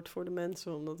onbegrijpelijk wordt voor de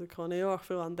mensen. Omdat ik gewoon heel erg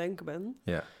veel aan het denken ben.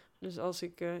 Ja. Dus als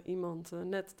ik iemand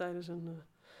net tijdens een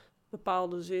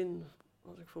bepaalde zin...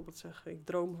 Als ik bijvoorbeeld zeg, ik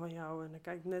droom van jou... en dan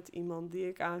kijkt net iemand die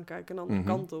ik aankijk een andere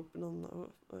kant op... en dan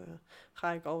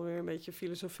ga ik alweer een beetje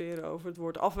filosoferen over het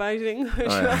woord afwijzing.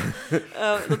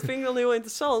 Dat vind ik dan heel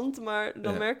interessant... maar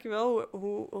dan merk je wel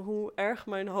hoe erg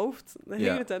mijn hoofd de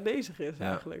hele tijd bezig is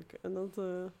eigenlijk. En dat...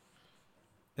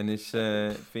 En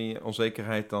vind je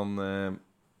onzekerheid dan...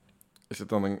 is het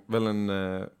dan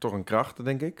toch een kracht,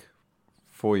 denk ik?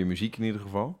 Voor je muziek in ieder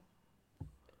geval?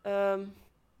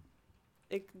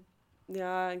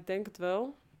 Ik denk het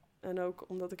wel. En ook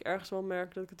omdat ik ergens wel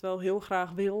merk dat ik het wel heel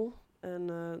graag wil. En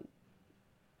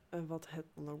wat het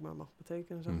dan ook maar mag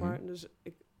betekenen, zeg maar. Dus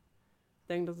ik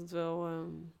denk dat het wel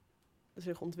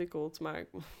zich ontwikkelt. Maar ik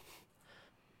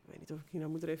weet niet of ik hier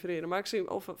nou moet refereren. Maar ik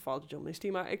zie, of fout John is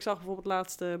die. Maar ik zag bijvoorbeeld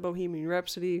laatst Bohemian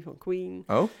Rhapsody van Queen.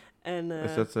 Oh? En,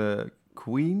 is dat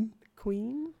Queen?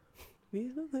 Queen? Wie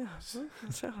is dat? Ja,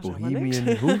 dat zeggen ze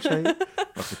Bohemian, hoe zei je?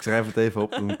 Wacht, ik schrijf het even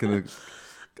op. Dan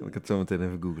kan ik het zo meteen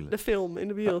even googlen. De film in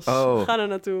de bios. Oh. Ga er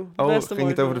naartoe. Ging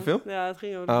het over de film? Ja, het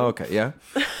ging over de film. Oké, ja.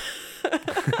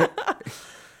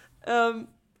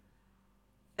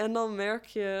 En dan merk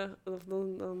je...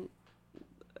 Dan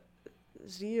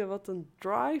zie je wat een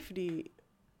drive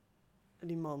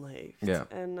die man heeft. Ja.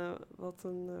 En wat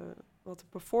een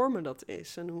performer dat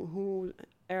is. En hoe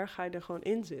erg hij er gewoon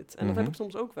in zit. En dat heb ik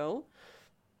soms ook wel.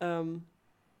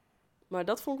 Maar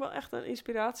dat vond ik wel echt een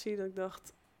inspiratie. Dat ik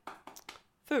dacht...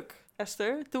 Fuck,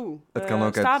 Esther, toe. Het kan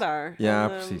ook sta daar. Ja,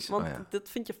 en, precies. Want dat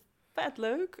vind je vet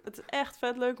leuk. Het is echt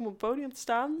vet leuk om op het podium te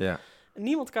staan. Ja. En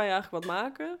niemand kan je eigenlijk wat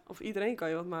maken. Of iedereen kan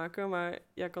je wat maken. Maar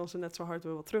jij kan ze net zo hard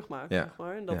weer wat terugmaken. Ja. Zeg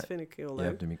maar. En dat vind ik heel leuk. Je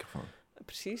hebt de microfoon.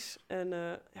 Precies. En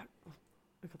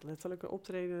ik had letterlijk een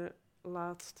optreden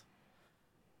laatst.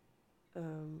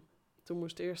 Toen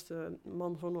moest eerst de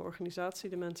man van de organisatie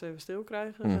de mensen even stil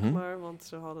krijgen, zeg maar. Want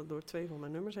ze hadden door 2 van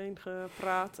mijn nummers heen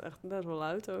gepraat. Echt best wel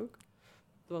luid ook.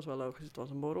 was wel logisch, het was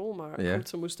een borrel. Maar goed,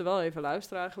 ze moesten wel even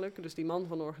luisteren eigenlijk. Dus die man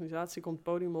van de organisatie komt het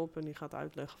podium op en die gaat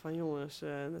uitleggen van... jongens,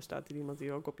 er staat hier iemand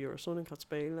die ook op Eurosonic gaat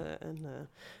spelen. En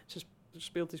ze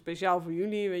speelt die speciaal voor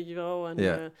jullie, weet je wel. En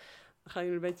dan gaan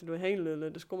jullie een beetje doorheen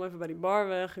lullen. Dus kom even bij die bar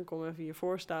weg en kom even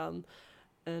hiervoor staan.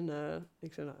 En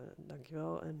ik zei, nou,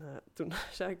 dankjewel. En toen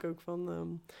zei ik ook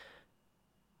van...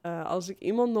 als ik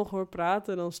iemand nog hoor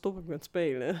praten, dan stop ik met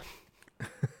spelen.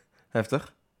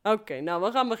 Heftig. Oké, nou,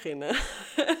 we gaan beginnen.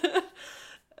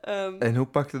 En hoe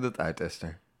pakte dat uit,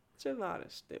 Esther? Ze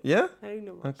waren stil. Ja?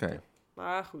 Helemaal stil.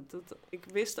 Maar goed, ik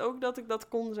wist ook dat ik dat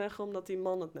kon zeggen, omdat die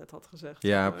man het net had gezegd.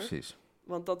 Ja, maar. Precies.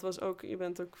 Want dat was ook, je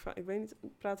bent ook, ik weet niet,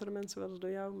 praten de mensen wel eens door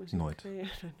jou? Muziek? Nooit.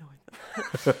 Nee, nooit.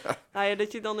 Nou ja,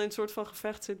 dat je dan in een soort van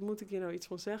gevecht zit, moet ik hier nou iets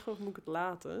van zeggen of moet ik het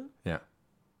laten? Ja.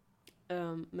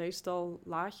 Meestal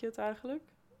laat je het eigenlijk.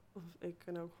 Of ik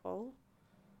in elk geval.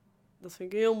 Dat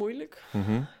vind ik heel moeilijk.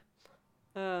 Mm-hmm.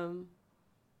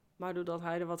 Maar doordat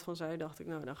hij er wat van zei, dacht ik,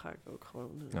 nou, dan ga ik ook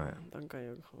gewoon... Dan kan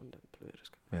je ook gewoon de pleuris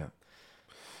krijgen.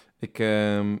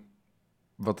 Ja.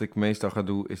 Wat ik meestal ga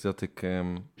doen, is dat ik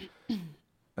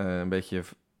een beetje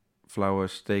flauwe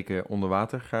steken onder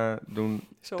water ga doen.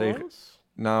 Zoals?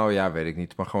 Nou ja, weet ik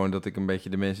niet. Maar gewoon dat ik een beetje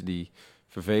de mensen die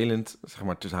vervelend, zeg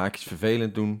maar tussen haakjes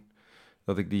vervelend doen,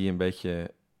 dat ik die een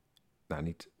beetje,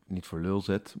 nou niet voor lul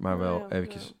zet, maar wel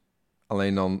eventjes... Ja.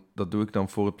 Alleen dan, dat doe ik dan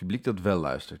voor het publiek dat wel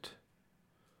luistert.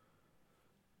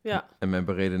 Ja. En mijn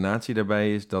beredenatie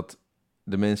daarbij is dat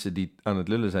de mensen die aan het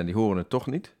lullen zijn, die horen het toch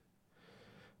niet.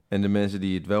 En de mensen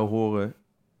die het wel horen,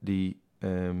 die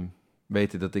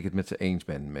weten dat ik het met ze eens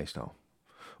ben, meestal.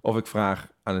 Of ik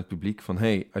vraag aan het publiek van,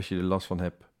 hey, als je er last van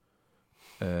hebt,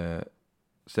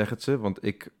 zeg het ze, want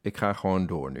ik ga gewoon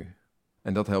door nu.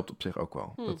 En dat helpt op zich ook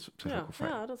wel. Dat is op zich ook wel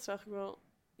fijn. Ja, dat is eigenlijk wel...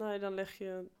 Nou, dan leg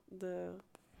je de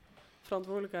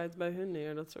verantwoordelijkheid bij hun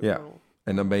neer. Dat is ook wel...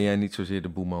 En dan ben jij niet zozeer de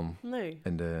boeman. Nee,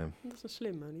 en dat is een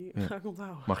slimme. Die ga ik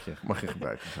onthouden. Mag je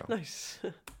gebruiken zo.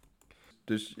 Nice.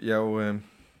 Dus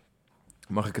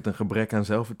mag ik het een gebrek aan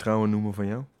zelfvertrouwen noemen van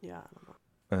jou? Ja, dat mag.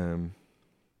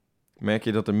 Merk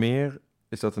je dat er meer...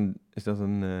 Is dat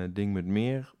een ding met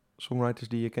meer songwriters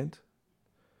die je kent?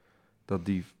 Dat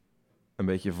die een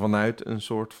beetje vanuit een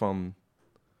soort van...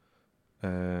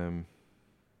 nou,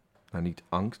 niet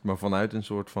angst, maar vanuit een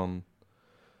soort van...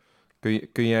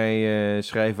 Kun jij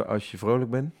schrijven als je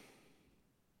vrolijk bent?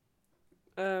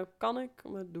 Kan ik,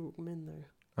 maar doe ik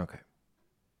minder. Oké.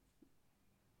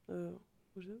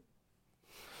 Hoezo?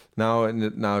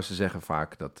 Nou, ze zeggen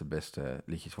vaak dat de beste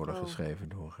liedjes worden geschreven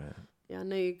door... Ja,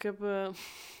 nee, ik heb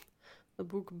het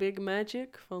boek Big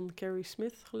Magic van Carrie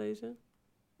Smith gelezen.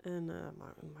 En,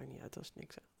 maar het maakt niet uit als het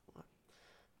niks zegt.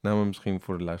 Nou, maar misschien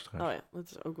voor de luisteraars. Oh ja, het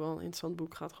is ook wel een interessant boek.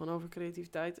 Het gaat gewoon over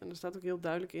creativiteit. En er staat ook heel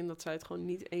duidelijk in dat zij het gewoon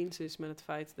niet eens is met het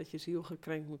feit dat je ziel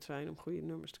gekrenkt moet zijn om goede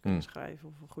nummers te kunnen schrijven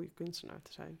of een goede kunstenaar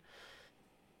te zijn.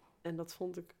 En dat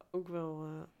vond ik ook wel...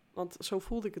 want zo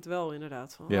voelde ik het wel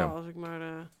inderdaad. Van, als ik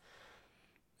maar...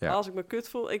 Als ik me kut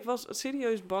voel... Ik was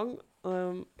serieus bang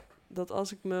dat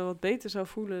als ik me wat beter zou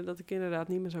voelen, dat ik inderdaad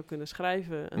niet meer zou kunnen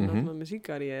schrijven. En dat mijn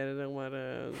muziekcarrière, zeg maar,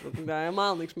 dat ik daar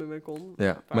helemaal niks meer mee kon.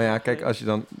 Ja, maar ja, kijk, als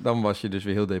je dan was je dus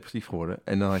weer heel depressief geworden.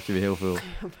 En dan had je weer heel veel...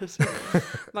 Ja, precies.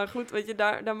 Maar goed, weet je,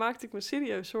 daar maakte ik me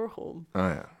serieus zorgen om.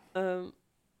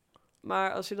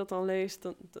 Maar als je dat dan leest,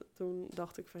 toen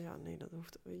dacht ik van, ja, nee, dat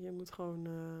hoeft... Je moet gewoon...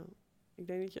 ik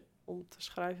denk dat je om te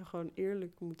schrijven gewoon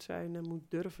eerlijk moet zijn en moet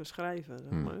durven schrijven,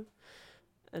 zeg maar.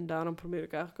 En daarom probeer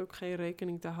ik eigenlijk ook geen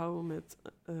rekening te houden met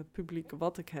publiek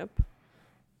wat ik heb.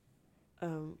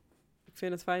 Ik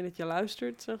vind het fijn dat je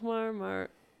luistert, zeg maar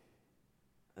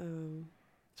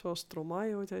zoals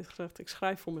Stromae ooit heeft gezegd, ik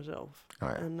schrijf voor mezelf.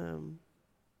 En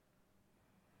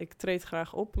ik treed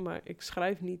graag op, maar ik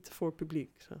schrijf niet voor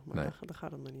publiek, zeg maar. Nee. Daar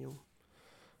gaat het me niet om.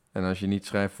 En als je niet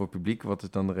schrijft voor publiek, wat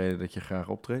is dan de reden dat je graag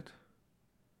optreedt?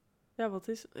 Ja, wat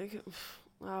is...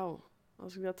 Nou...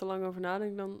 Als ik daar te lang over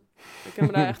nadenk, dan... Ik heb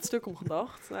me daar echt stuk om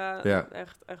gedacht.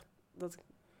 Echt, dat ik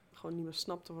gewoon niet meer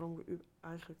snapte waarom ik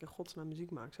eigenlijk in godsnaam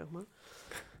muziek maak, zeg maar.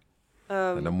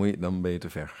 Dan ben je te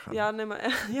ver gegaan. Ja, nee, maar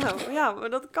echt, ja, maar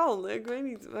dat kan. Ik weet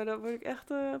niet. Maar dan word ik echt...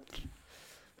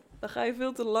 dan ga je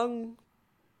veel te lang...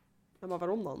 Ja, maar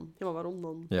waarom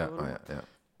dan? Ja.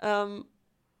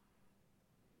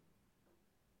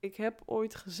 Ik heb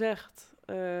ooit gezegd...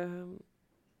 en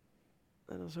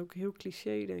dat is ook heel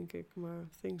cliché, denk ik. Maar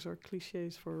things are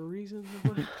clichés for a reason.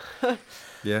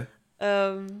 Ja.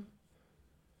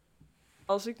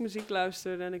 Als ik muziek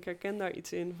luister en ik herken daar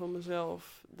iets in van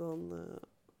mezelf, dan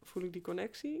voel ik die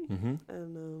connectie.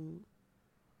 En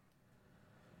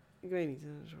ik weet niet,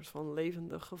 een soort van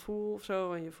levendig gevoel of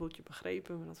zo. En je voelt je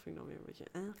begrepen, maar dat vind ik dan weer een beetje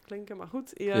klinken. Maar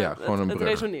goed, gewoon een het brug.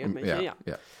 resoneert met je,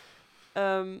 Ja.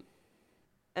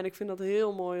 En ik vind dat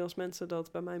heel mooi als mensen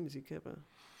dat bij mijn muziek hebben.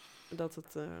 Dat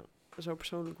het zo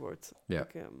persoonlijk wordt. Ja.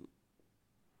 Ik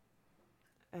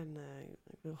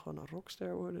wil gewoon een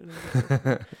rockster worden.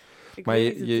 Ik maar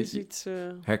weet niet, het is iets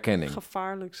herkenning.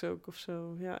 gevaarlijks ook of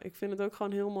zo. Ja, ik vind het ook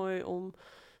gewoon heel mooi om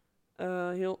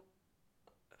heel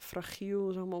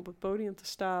fragiel, zeg maar, op het podium te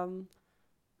staan.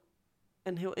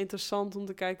 En heel interessant om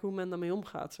te kijken hoe men daarmee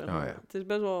omgaat. Zeg maar. Het is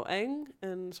best wel eng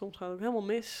en soms gaat het ook helemaal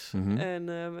mis. Mm-hmm. En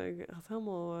ik ga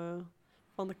helemaal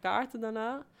van de kaarten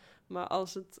daarna. Maar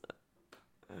als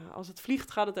het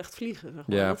vliegt, gaat het echt vliegen. Zeg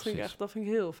maar. Ja, dat vind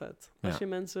ik heel vet. Als je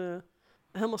mensen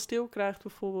helemaal stil krijgt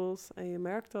bijvoorbeeld en je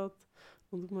merkt dat,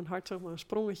 dan doet mijn hart zeg maar een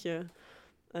sprongetje.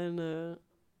 En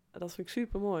dat vind ik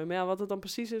super mooi. Maar ja, wat het dan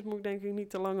precies is, moet ik denk ik niet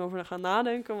te lang over gaan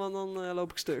nadenken, want dan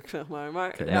loop ik stuk, zeg maar.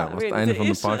 Maar dat was het einde van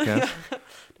de podcast.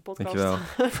 De podcast. Dankjewel.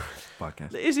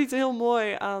 Podcast. Er is iets heel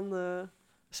mooi aan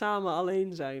samen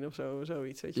alleen zijn of zo,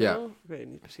 zoiets, weet je wel? Ik weet het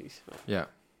niet precies.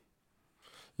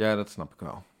 Ja, dat snap ik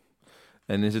wel.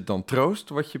 En is het dan troost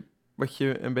wat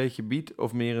je een beetje biedt,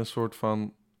 of meer een soort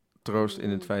van troost in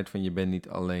het feit van je bent niet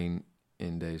alleen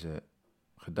in deze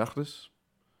gedachtes?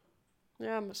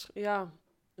 Ik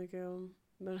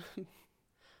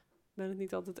ben het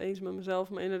niet altijd eens met mezelf,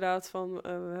 maar inderdaad van,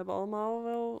 we hebben allemaal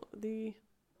wel die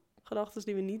gedachten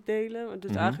die we niet delen.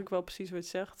 Dus eigenlijk wel precies wat je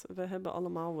zegt. We hebben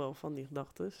allemaal wel van die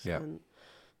gedachten. Ja. En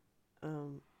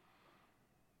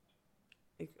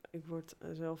ik word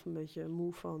zelf een beetje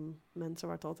moe van mensen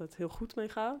waar het altijd heel goed mee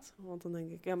gaat. Want dan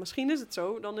denk ik, ja, misschien is het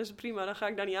zo. Dan is het prima, dan ga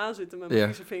ik daar niet aan zitten met mijn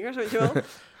vieze vingers, weet je wel.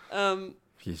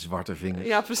 Je zwarte vingers.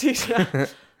 Ja, precies. Ja.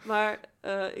 Maar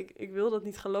ik wil dat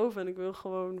niet geloven en ik wil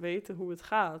gewoon weten hoe het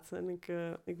gaat. En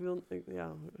ik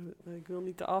wil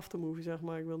niet de aftermovie, zeg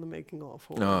maar. Ik wil de making of.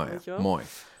 Weet je wel? Mooi.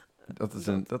 Dat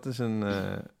is een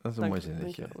mooi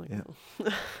zinnetje.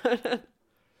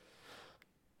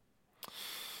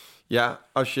 Ja,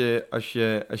 als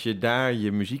je daar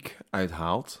je muziek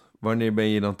uithaalt, wanneer ben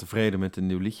je dan tevreden met een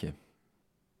nieuw liedje?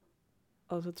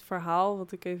 Als het verhaal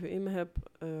wat ik even in me heb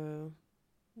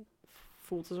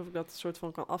voelt alsof ik dat een soort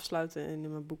van kan afsluiten en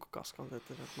in mijn boekenkast kan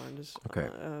zetten, zeg maar. Dus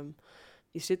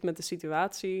je zit met de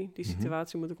situatie, die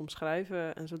situatie moet ik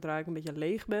omschrijven en zodra ik een beetje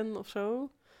leeg ben of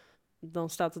zo, dan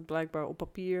staat het blijkbaar op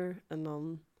papier en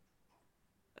dan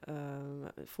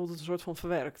voelt het een soort van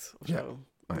verwerkt of zo.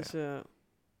 Dus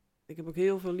ik heb ook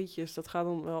heel veel liedjes, dat gaat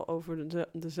dan wel over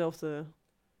dezelfde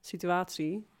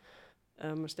situatie,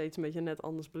 maar steeds een beetje net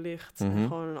anders belicht en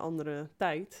gewoon een andere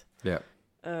tijd. Ja.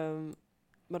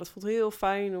 Maar dat voelt heel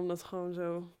fijn, omdat gewoon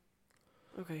zo...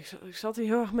 Oké, ik zat hier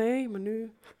heel erg mee, maar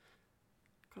nu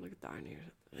kan ik het daar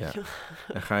neerzetten. Ja.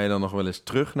 En ga je dan nog wel eens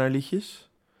terug naar liedjes?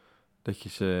 Dat je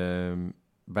ze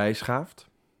bijschaaft?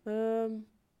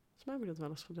 Volgens mij heb ik dat wel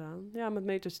eens gedaan. Ja, met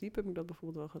Meters Diep heb ik dat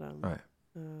bijvoorbeeld wel gedaan. Oh,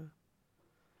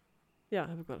 ja.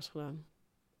 Heb ik wel eens gedaan.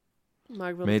 Maar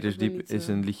ik wil Meters Diep is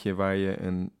een liedje waar je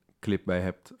een clip bij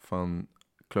hebt van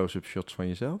close-up shots van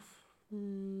jezelf?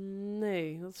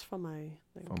 Nee, dat is van mij,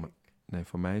 denk ik. Nee,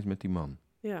 van mij is met die man.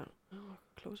 Ja,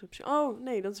 close-up. Oh,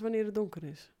 nee, dat is wanneer het donker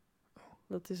is.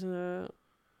 Dat is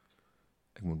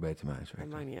Ik moet beter mijn huiswerk.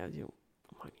 Dat maakt niet uit, joh.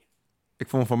 Ik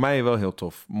vond van mij wel heel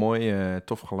tof. Mooi,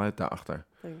 tof geluid daarachter.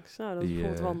 Thanks. Nou, dat is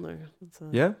bijvoorbeeld Wander.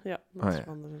 Ja? Ja, dat is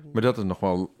Wander. Maar dat is nog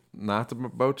wel na te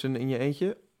bootsen in je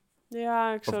eentje?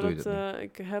 Ja,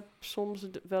 ik heb soms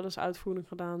wel eens uitvoering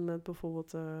gedaan met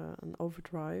bijvoorbeeld een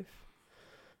overdrive.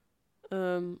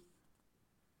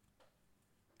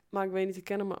 Maar ik weet niet, ik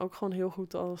ken hem ook gewoon heel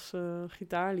goed als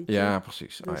gitaarliedje. Ja,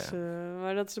 precies. Dus,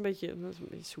 maar dat is een beetje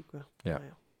zoeken. Ja. Nou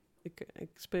ja. Ik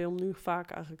speel hem nu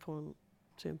vaak eigenlijk gewoon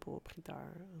simpel op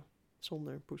gitaar,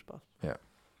 zonder poespas. Ja.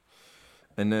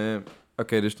 En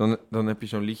oké, dus dan heb je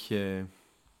zo'n liedje...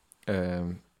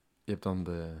 je hebt dan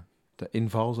de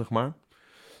inval, zeg maar.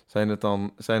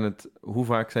 Hoe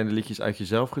vaak zijn de liedjes uit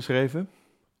jezelf geschreven?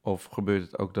 Of gebeurt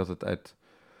het ook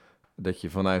dat je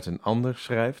vanuit een ander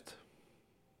schrijft?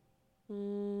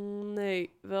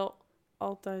 Nee, wel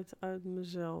altijd uit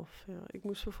mezelf. Ja. Ik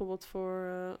moest bijvoorbeeld voor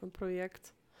een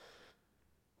project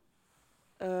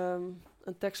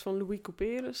een tekst van Louis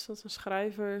Couperus, dat is een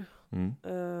schrijver,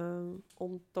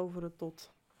 omtoveren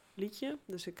tot liedje.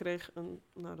 Dus ik kreeg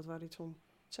dat waren iets van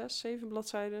 6, 7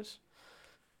 bladzijdes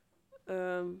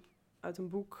uit een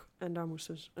boek. En daar moest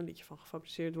dus een liedje van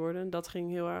gefabriceerd worden. En dat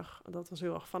was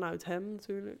heel erg vanuit hem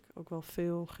natuurlijk. Ook wel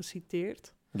veel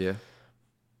geciteerd. Ja.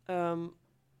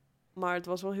 Maar het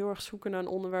was wel heel erg zoeken naar een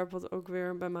onderwerp wat ook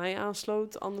weer bij mij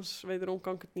aansloot. Anders wederom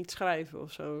kan ik het niet schrijven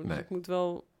of zo. Dus ik moet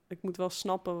wel ik moet wel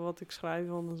snappen wat ik schrijf,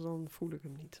 anders dan voel ik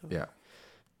hem niet zo. Ja,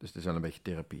 dus het is wel een beetje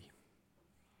therapie.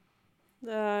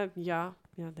 Ja,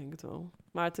 denk het wel.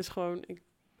 Maar het is gewoon...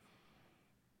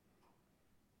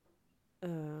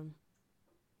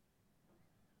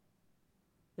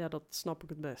 ja, dat snap ik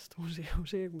het best.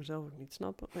 Hoezeer ik mezelf ook niet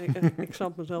snap. Ik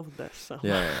snap mezelf het best, zeg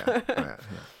maar. Ja.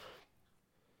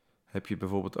 Heb je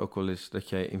bijvoorbeeld ook wel eens dat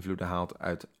jij invloeden haalt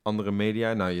uit andere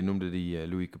media? Nou, je noemde die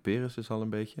Louis Couperus dus al een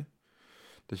beetje.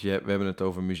 Dus we hebben het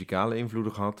over muzikale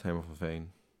invloeden gehad. Herman van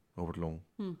Veen, Robert Long.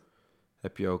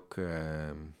 Heb je ook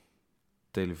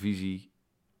televisie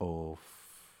of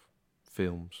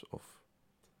films of...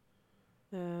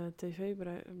 TV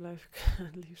blijf ik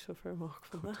het liefst zo ver mogelijk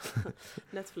vandaan.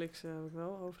 Netflix heb ik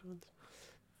wel, overigens.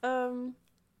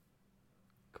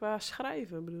 Qua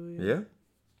schrijven bedoel je? Ja?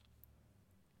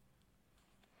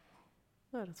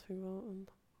 Nou, dat vind ik wel een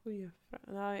goede vraag.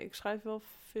 Nou, ik schrijf wel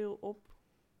veel op.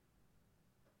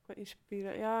 Qua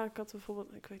inspiratie. Ja, ik had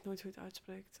bijvoorbeeld... Ik weet nooit hoe je het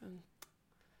uitspreekt. Een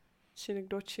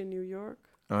Synecdoche in New York.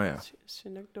 Oh ja.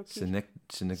 Synecdoche,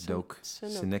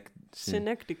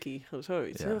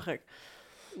 zoiets. Ja. Heel gek.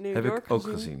 New Heb York ik ook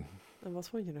gezien. En wat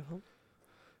vond je ervan?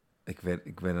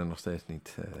 Ik ben er nog steeds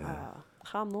niet...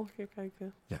 ga hem nog een keer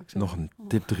kijken. Ja, nog een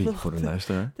tip 3 voor de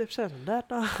luisteraar. Tip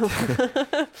 36.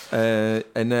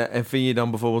 En vind je dan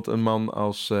bijvoorbeeld een man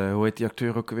als... hoe heet die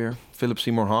acteur ook weer? Philip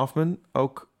Seymour Hoffman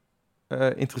ook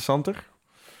interessanter?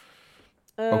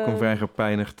 Ook een vrij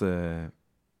gepijnigd...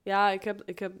 Ja,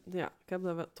 ik heb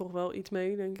daar toch wel iets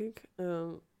mee, denk ik.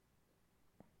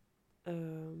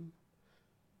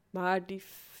 Maar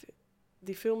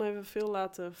die film heeft me veel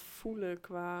laten voelen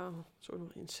qua soort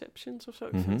van Inceptions of zo.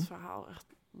 Ik vind het verhaal echt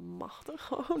machtig.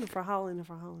 Gewoon een verhaal in een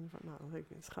verhaal. Nou, dat weet ik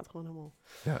niet. Het gaat gewoon helemaal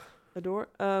door.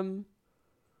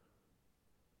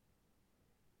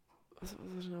 Wat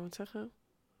was ik nou aan het zeggen?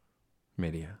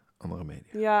 Media, andere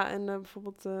media. Ja, en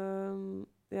bijvoorbeeld...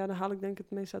 dan haal ik denk ik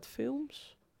het meest uit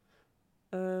films.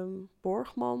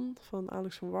 Borgman van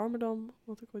Alex van Warmerdam,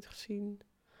 had ik ooit gezien.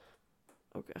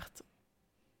 Ook echt...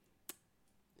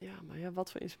 Ja, maar ja,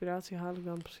 wat voor inspiratie haal ik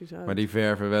dan precies uit? Maar die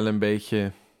verven wel een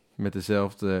beetje met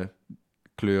dezelfde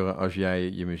kleuren als jij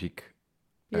je muziek...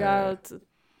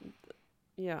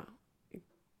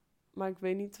 maar ik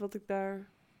weet niet wat ik daar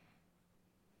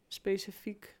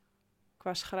specifiek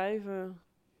qua schrijven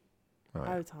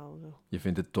uithaalde. Je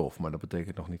vindt het tof, maar dat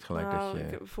betekent nog niet gelijk dat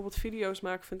je... Bijvoorbeeld video's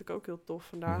maken vind ik ook heel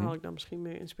tof. En daar haal ik dan misschien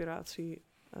meer inspiratie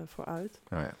voor uit.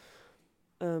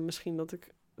 Misschien dat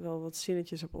ik wel wat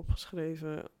zinnetjes heb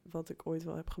opgeschreven wat ik ooit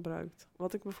wel heb gebruikt.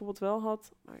 Wat ik bijvoorbeeld wel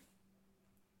had... weet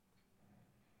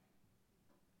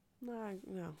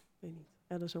niet.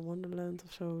 Alice in Wonderland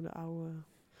of zo, de oude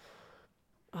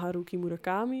Haruki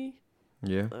Murakami.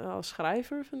 Als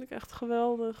schrijver vind ik echt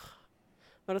geweldig.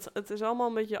 Maar het is allemaal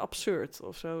een beetje absurd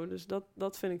of zo. Dus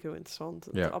dat vind ik heel interessant.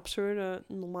 Het absurde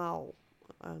normaal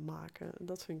maken.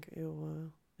 Dat vind ik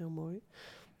heel mooi.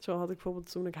 Zo had ik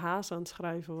bijvoorbeeld toen ik Haas aan het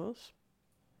schrijven was.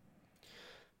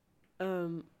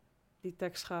 Die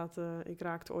tekst gaat... ik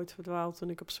raakte ooit verdwaald toen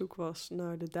ik op zoek was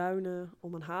naar de duinen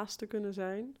om een haas te kunnen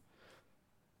zijn.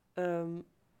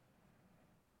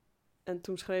 En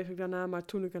toen schreef ik daarna, maar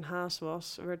toen ik een haas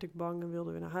was, werd ik bang en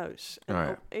wilde weer naar huis. En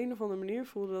op een of andere manier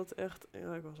voelde dat echt...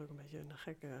 Ja, ik was ook een beetje een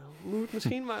gekke mood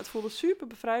misschien, maar het voelde super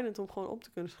bevrijdend om gewoon op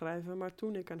te kunnen schrijven, maar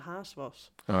toen ik een haas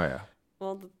was.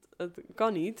 Want het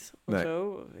kan niet, of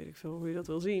zo, weet ik veel hoe je dat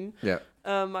wil zien.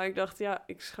 Maar ik dacht,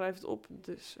 ik schrijf het op,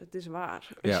 dus het is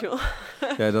waar. Weet je wel?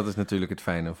 Ja, dat is natuurlijk het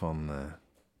fijne van...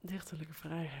 dichterlijke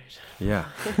vrijheid.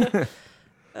 Ja.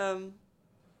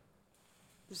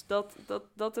 Dus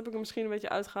dat heb ik er misschien een beetje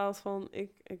uitgehaald van...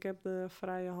 Ik heb de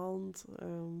vrije hand.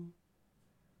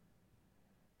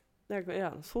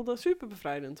 Het voelde super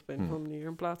bevrijdend op een of andere manier.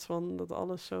 In plaats van dat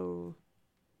alles zo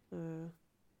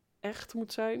echt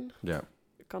moet zijn...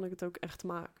 kan ik het ook echt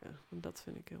maken. En dat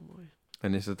vind ik heel mooi.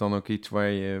 En is het dan ook iets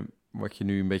wat je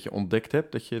nu een beetje ontdekt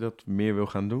hebt... dat je dat meer wil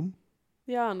gaan doen?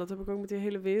 Ja, en dat heb ik ook met die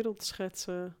hele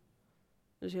wereldschetsen.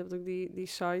 Dus je hebt ook die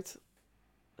site...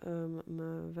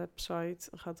 mijn website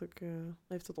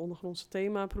heeft dat ondergrondse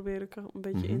thema proberen ik een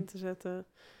beetje in te zetten.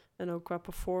 En ook qua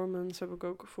performance heb ik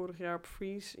ook vorig jaar op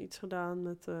Freeze iets gedaan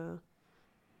met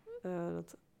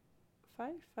dat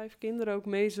 5 kinderen ook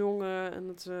meezongen. En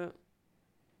dat ze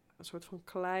een soort van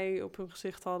klei op hun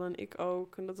gezicht hadden en ik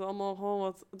ook. En dat is allemaal gewoon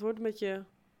wat... Het wordt een beetje...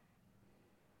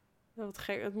 Ja, wat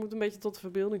gek. Het moet een beetje tot de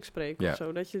verbeelding spreken of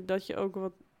zo. Dat je ook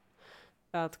wat...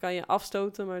 Ja, het kan je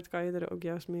afstoten, maar het kan je er ook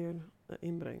juist meer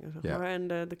inbrengen, zeg maar. En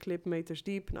de clip Meters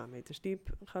Diep. Nou, Meters Diep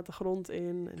gaat de grond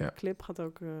in. En de clip gaat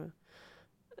ook...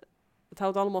 het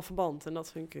houdt allemaal verband. En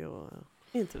dat vind ik heel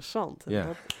interessant. Ja.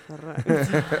 Wat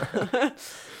ruimte.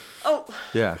 Oh.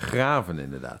 Ja, graven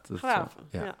inderdaad. Dat Graven,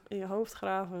 ja. In je hoofd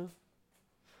graven.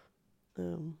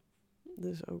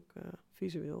 Dus ook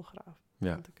visueel graven. Ja.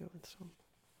 Dat vind ik heel interessant.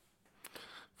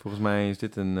 Volgens mij is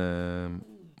dit een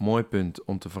mooi punt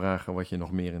om te vragen wat je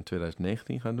nog meer in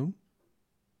 2019 gaat doen.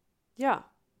 Ja.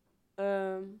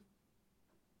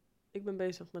 Ik ben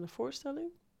bezig met een voorstelling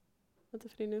met een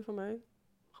vriendin van mij.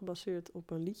 Gebaseerd op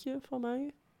een liedje van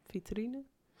mij, Vitrine.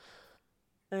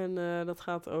 En dat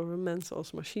gaat over mensen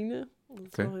als machine. Dat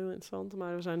is wel heel interessant,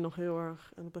 maar we zijn nog heel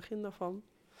erg aan het begin daarvan.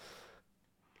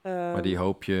 Maar die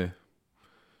hoop je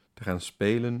te gaan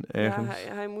spelen ergens?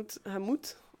 Ja, hij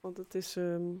moet, want het is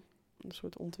een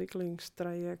soort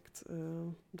ontwikkelingstraject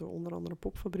door onder andere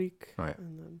Popfabriek. Oh ja.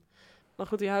 Maar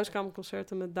goed, die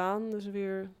huiskamerconcerten met Daan, dus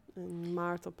weer in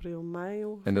maart, april, mei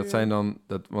ongeveer. En dat zijn dan,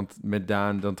 want met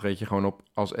Daan, dan treed je gewoon op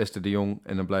als Esther de Jong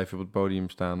en dan blijf je op het podium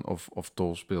staan of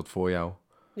Tol speelt voor jou.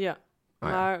 Ja,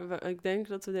 maar ik denk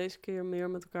dat we deze keer meer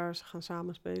met elkaar gaan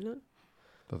samenspelen.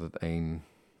 Dat het één...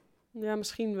 Ja,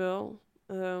 misschien wel.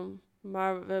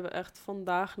 Maar we hebben echt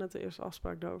vandaag net de eerste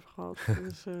afspraak daarover gehad.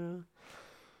 Dus,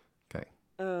 Kijk.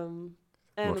 En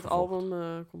Wordt het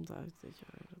album komt uit dit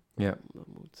jaar. Dat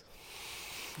moet.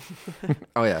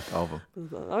 Oh ja, het album.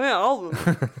 Album.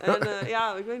 En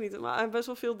ja, ik weet niet. Maar hij heeft best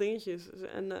wel veel dingetjes.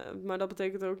 Maar dat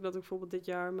betekent ook dat ik bijvoorbeeld dit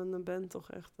jaar mijn band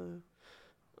toch echt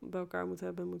bij elkaar moet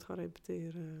hebben en moet gaan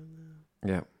repeteren.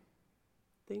 Ja.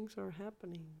 Things are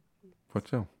happening. Wordt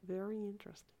zo. Very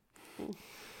interesting.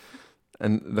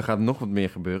 En er gaat nog wat meer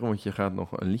gebeuren, want je gaat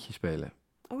nog een liedje spelen.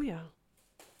 Oh ja.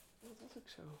 Dat was ook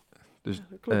zo. Dus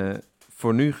ja,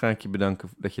 voor nu ga ik je bedanken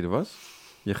dat je er was.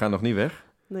 Je gaat nog niet weg.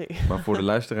 Nee. Maar voor de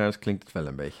luisteraars klinkt het wel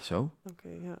een beetje zo. Oké,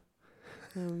 ja.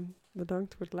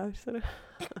 Bedankt voor het luisteren.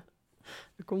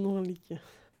 Er komt nog een liedje.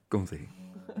 Komt-ie.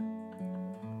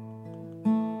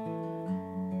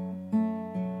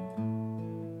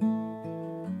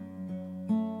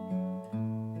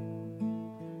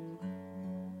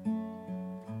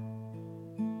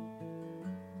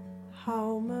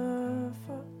 Hou me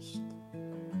vast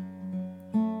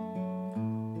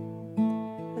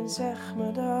en zeg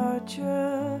me dat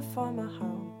je van me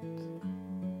houdt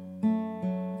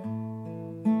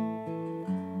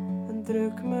en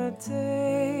druk me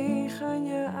tegen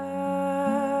je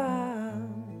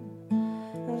aan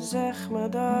en zeg me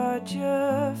dat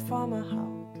je van me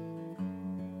houdt,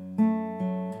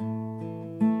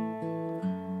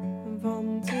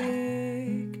 want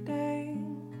ik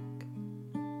denk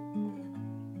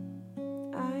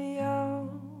aan jou.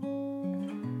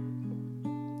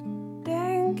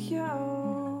 Denk je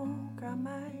ook aan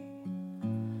mij?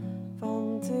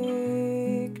 Want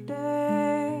ik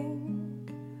denk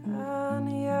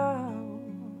aan jou.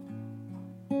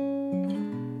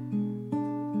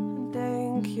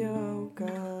 Denk je ook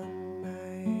aan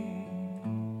mij?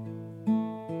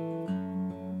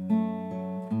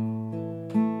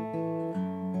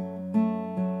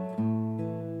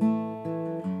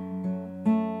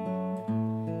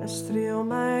 En streel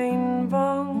mijn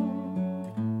wang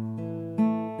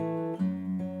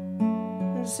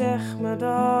en zeg me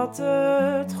dat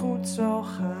het goed zal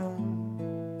gaan.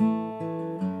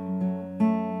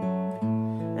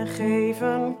 En geef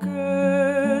een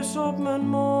kus op mijn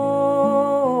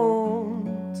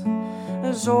mond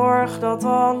en zorg dat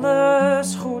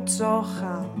alles goed zal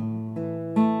gaan.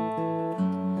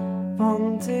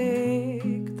 Want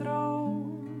ik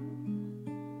droom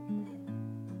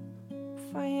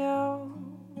van jou.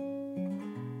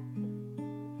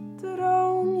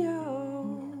 Droom je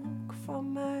ook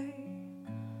van mij?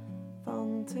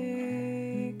 Want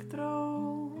ik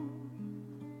droom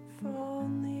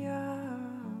van jou.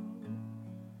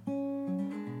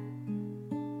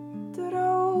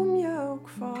 Droom je ook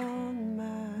van mij?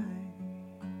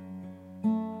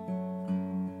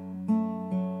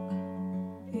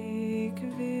 Ik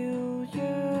wil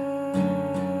je.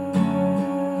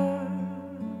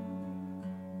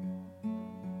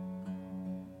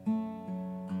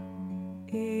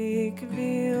 Ik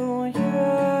wil je.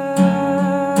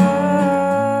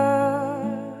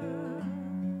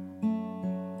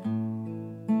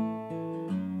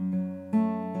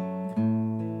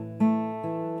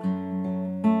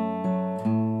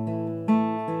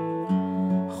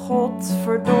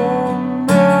 Godverdomme.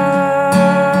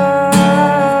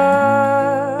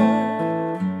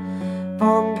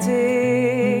 Want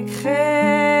ik geef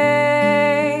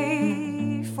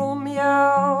om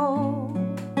jou.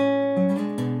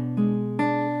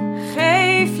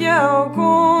 Geef je ook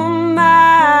om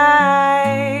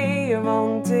mij,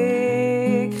 want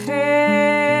ik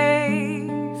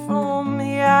geef om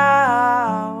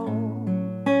jou.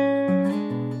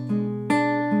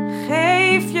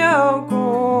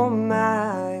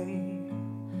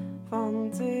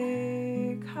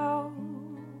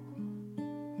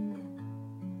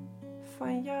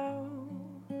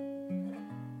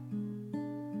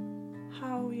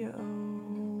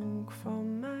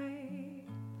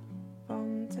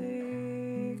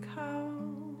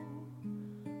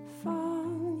 far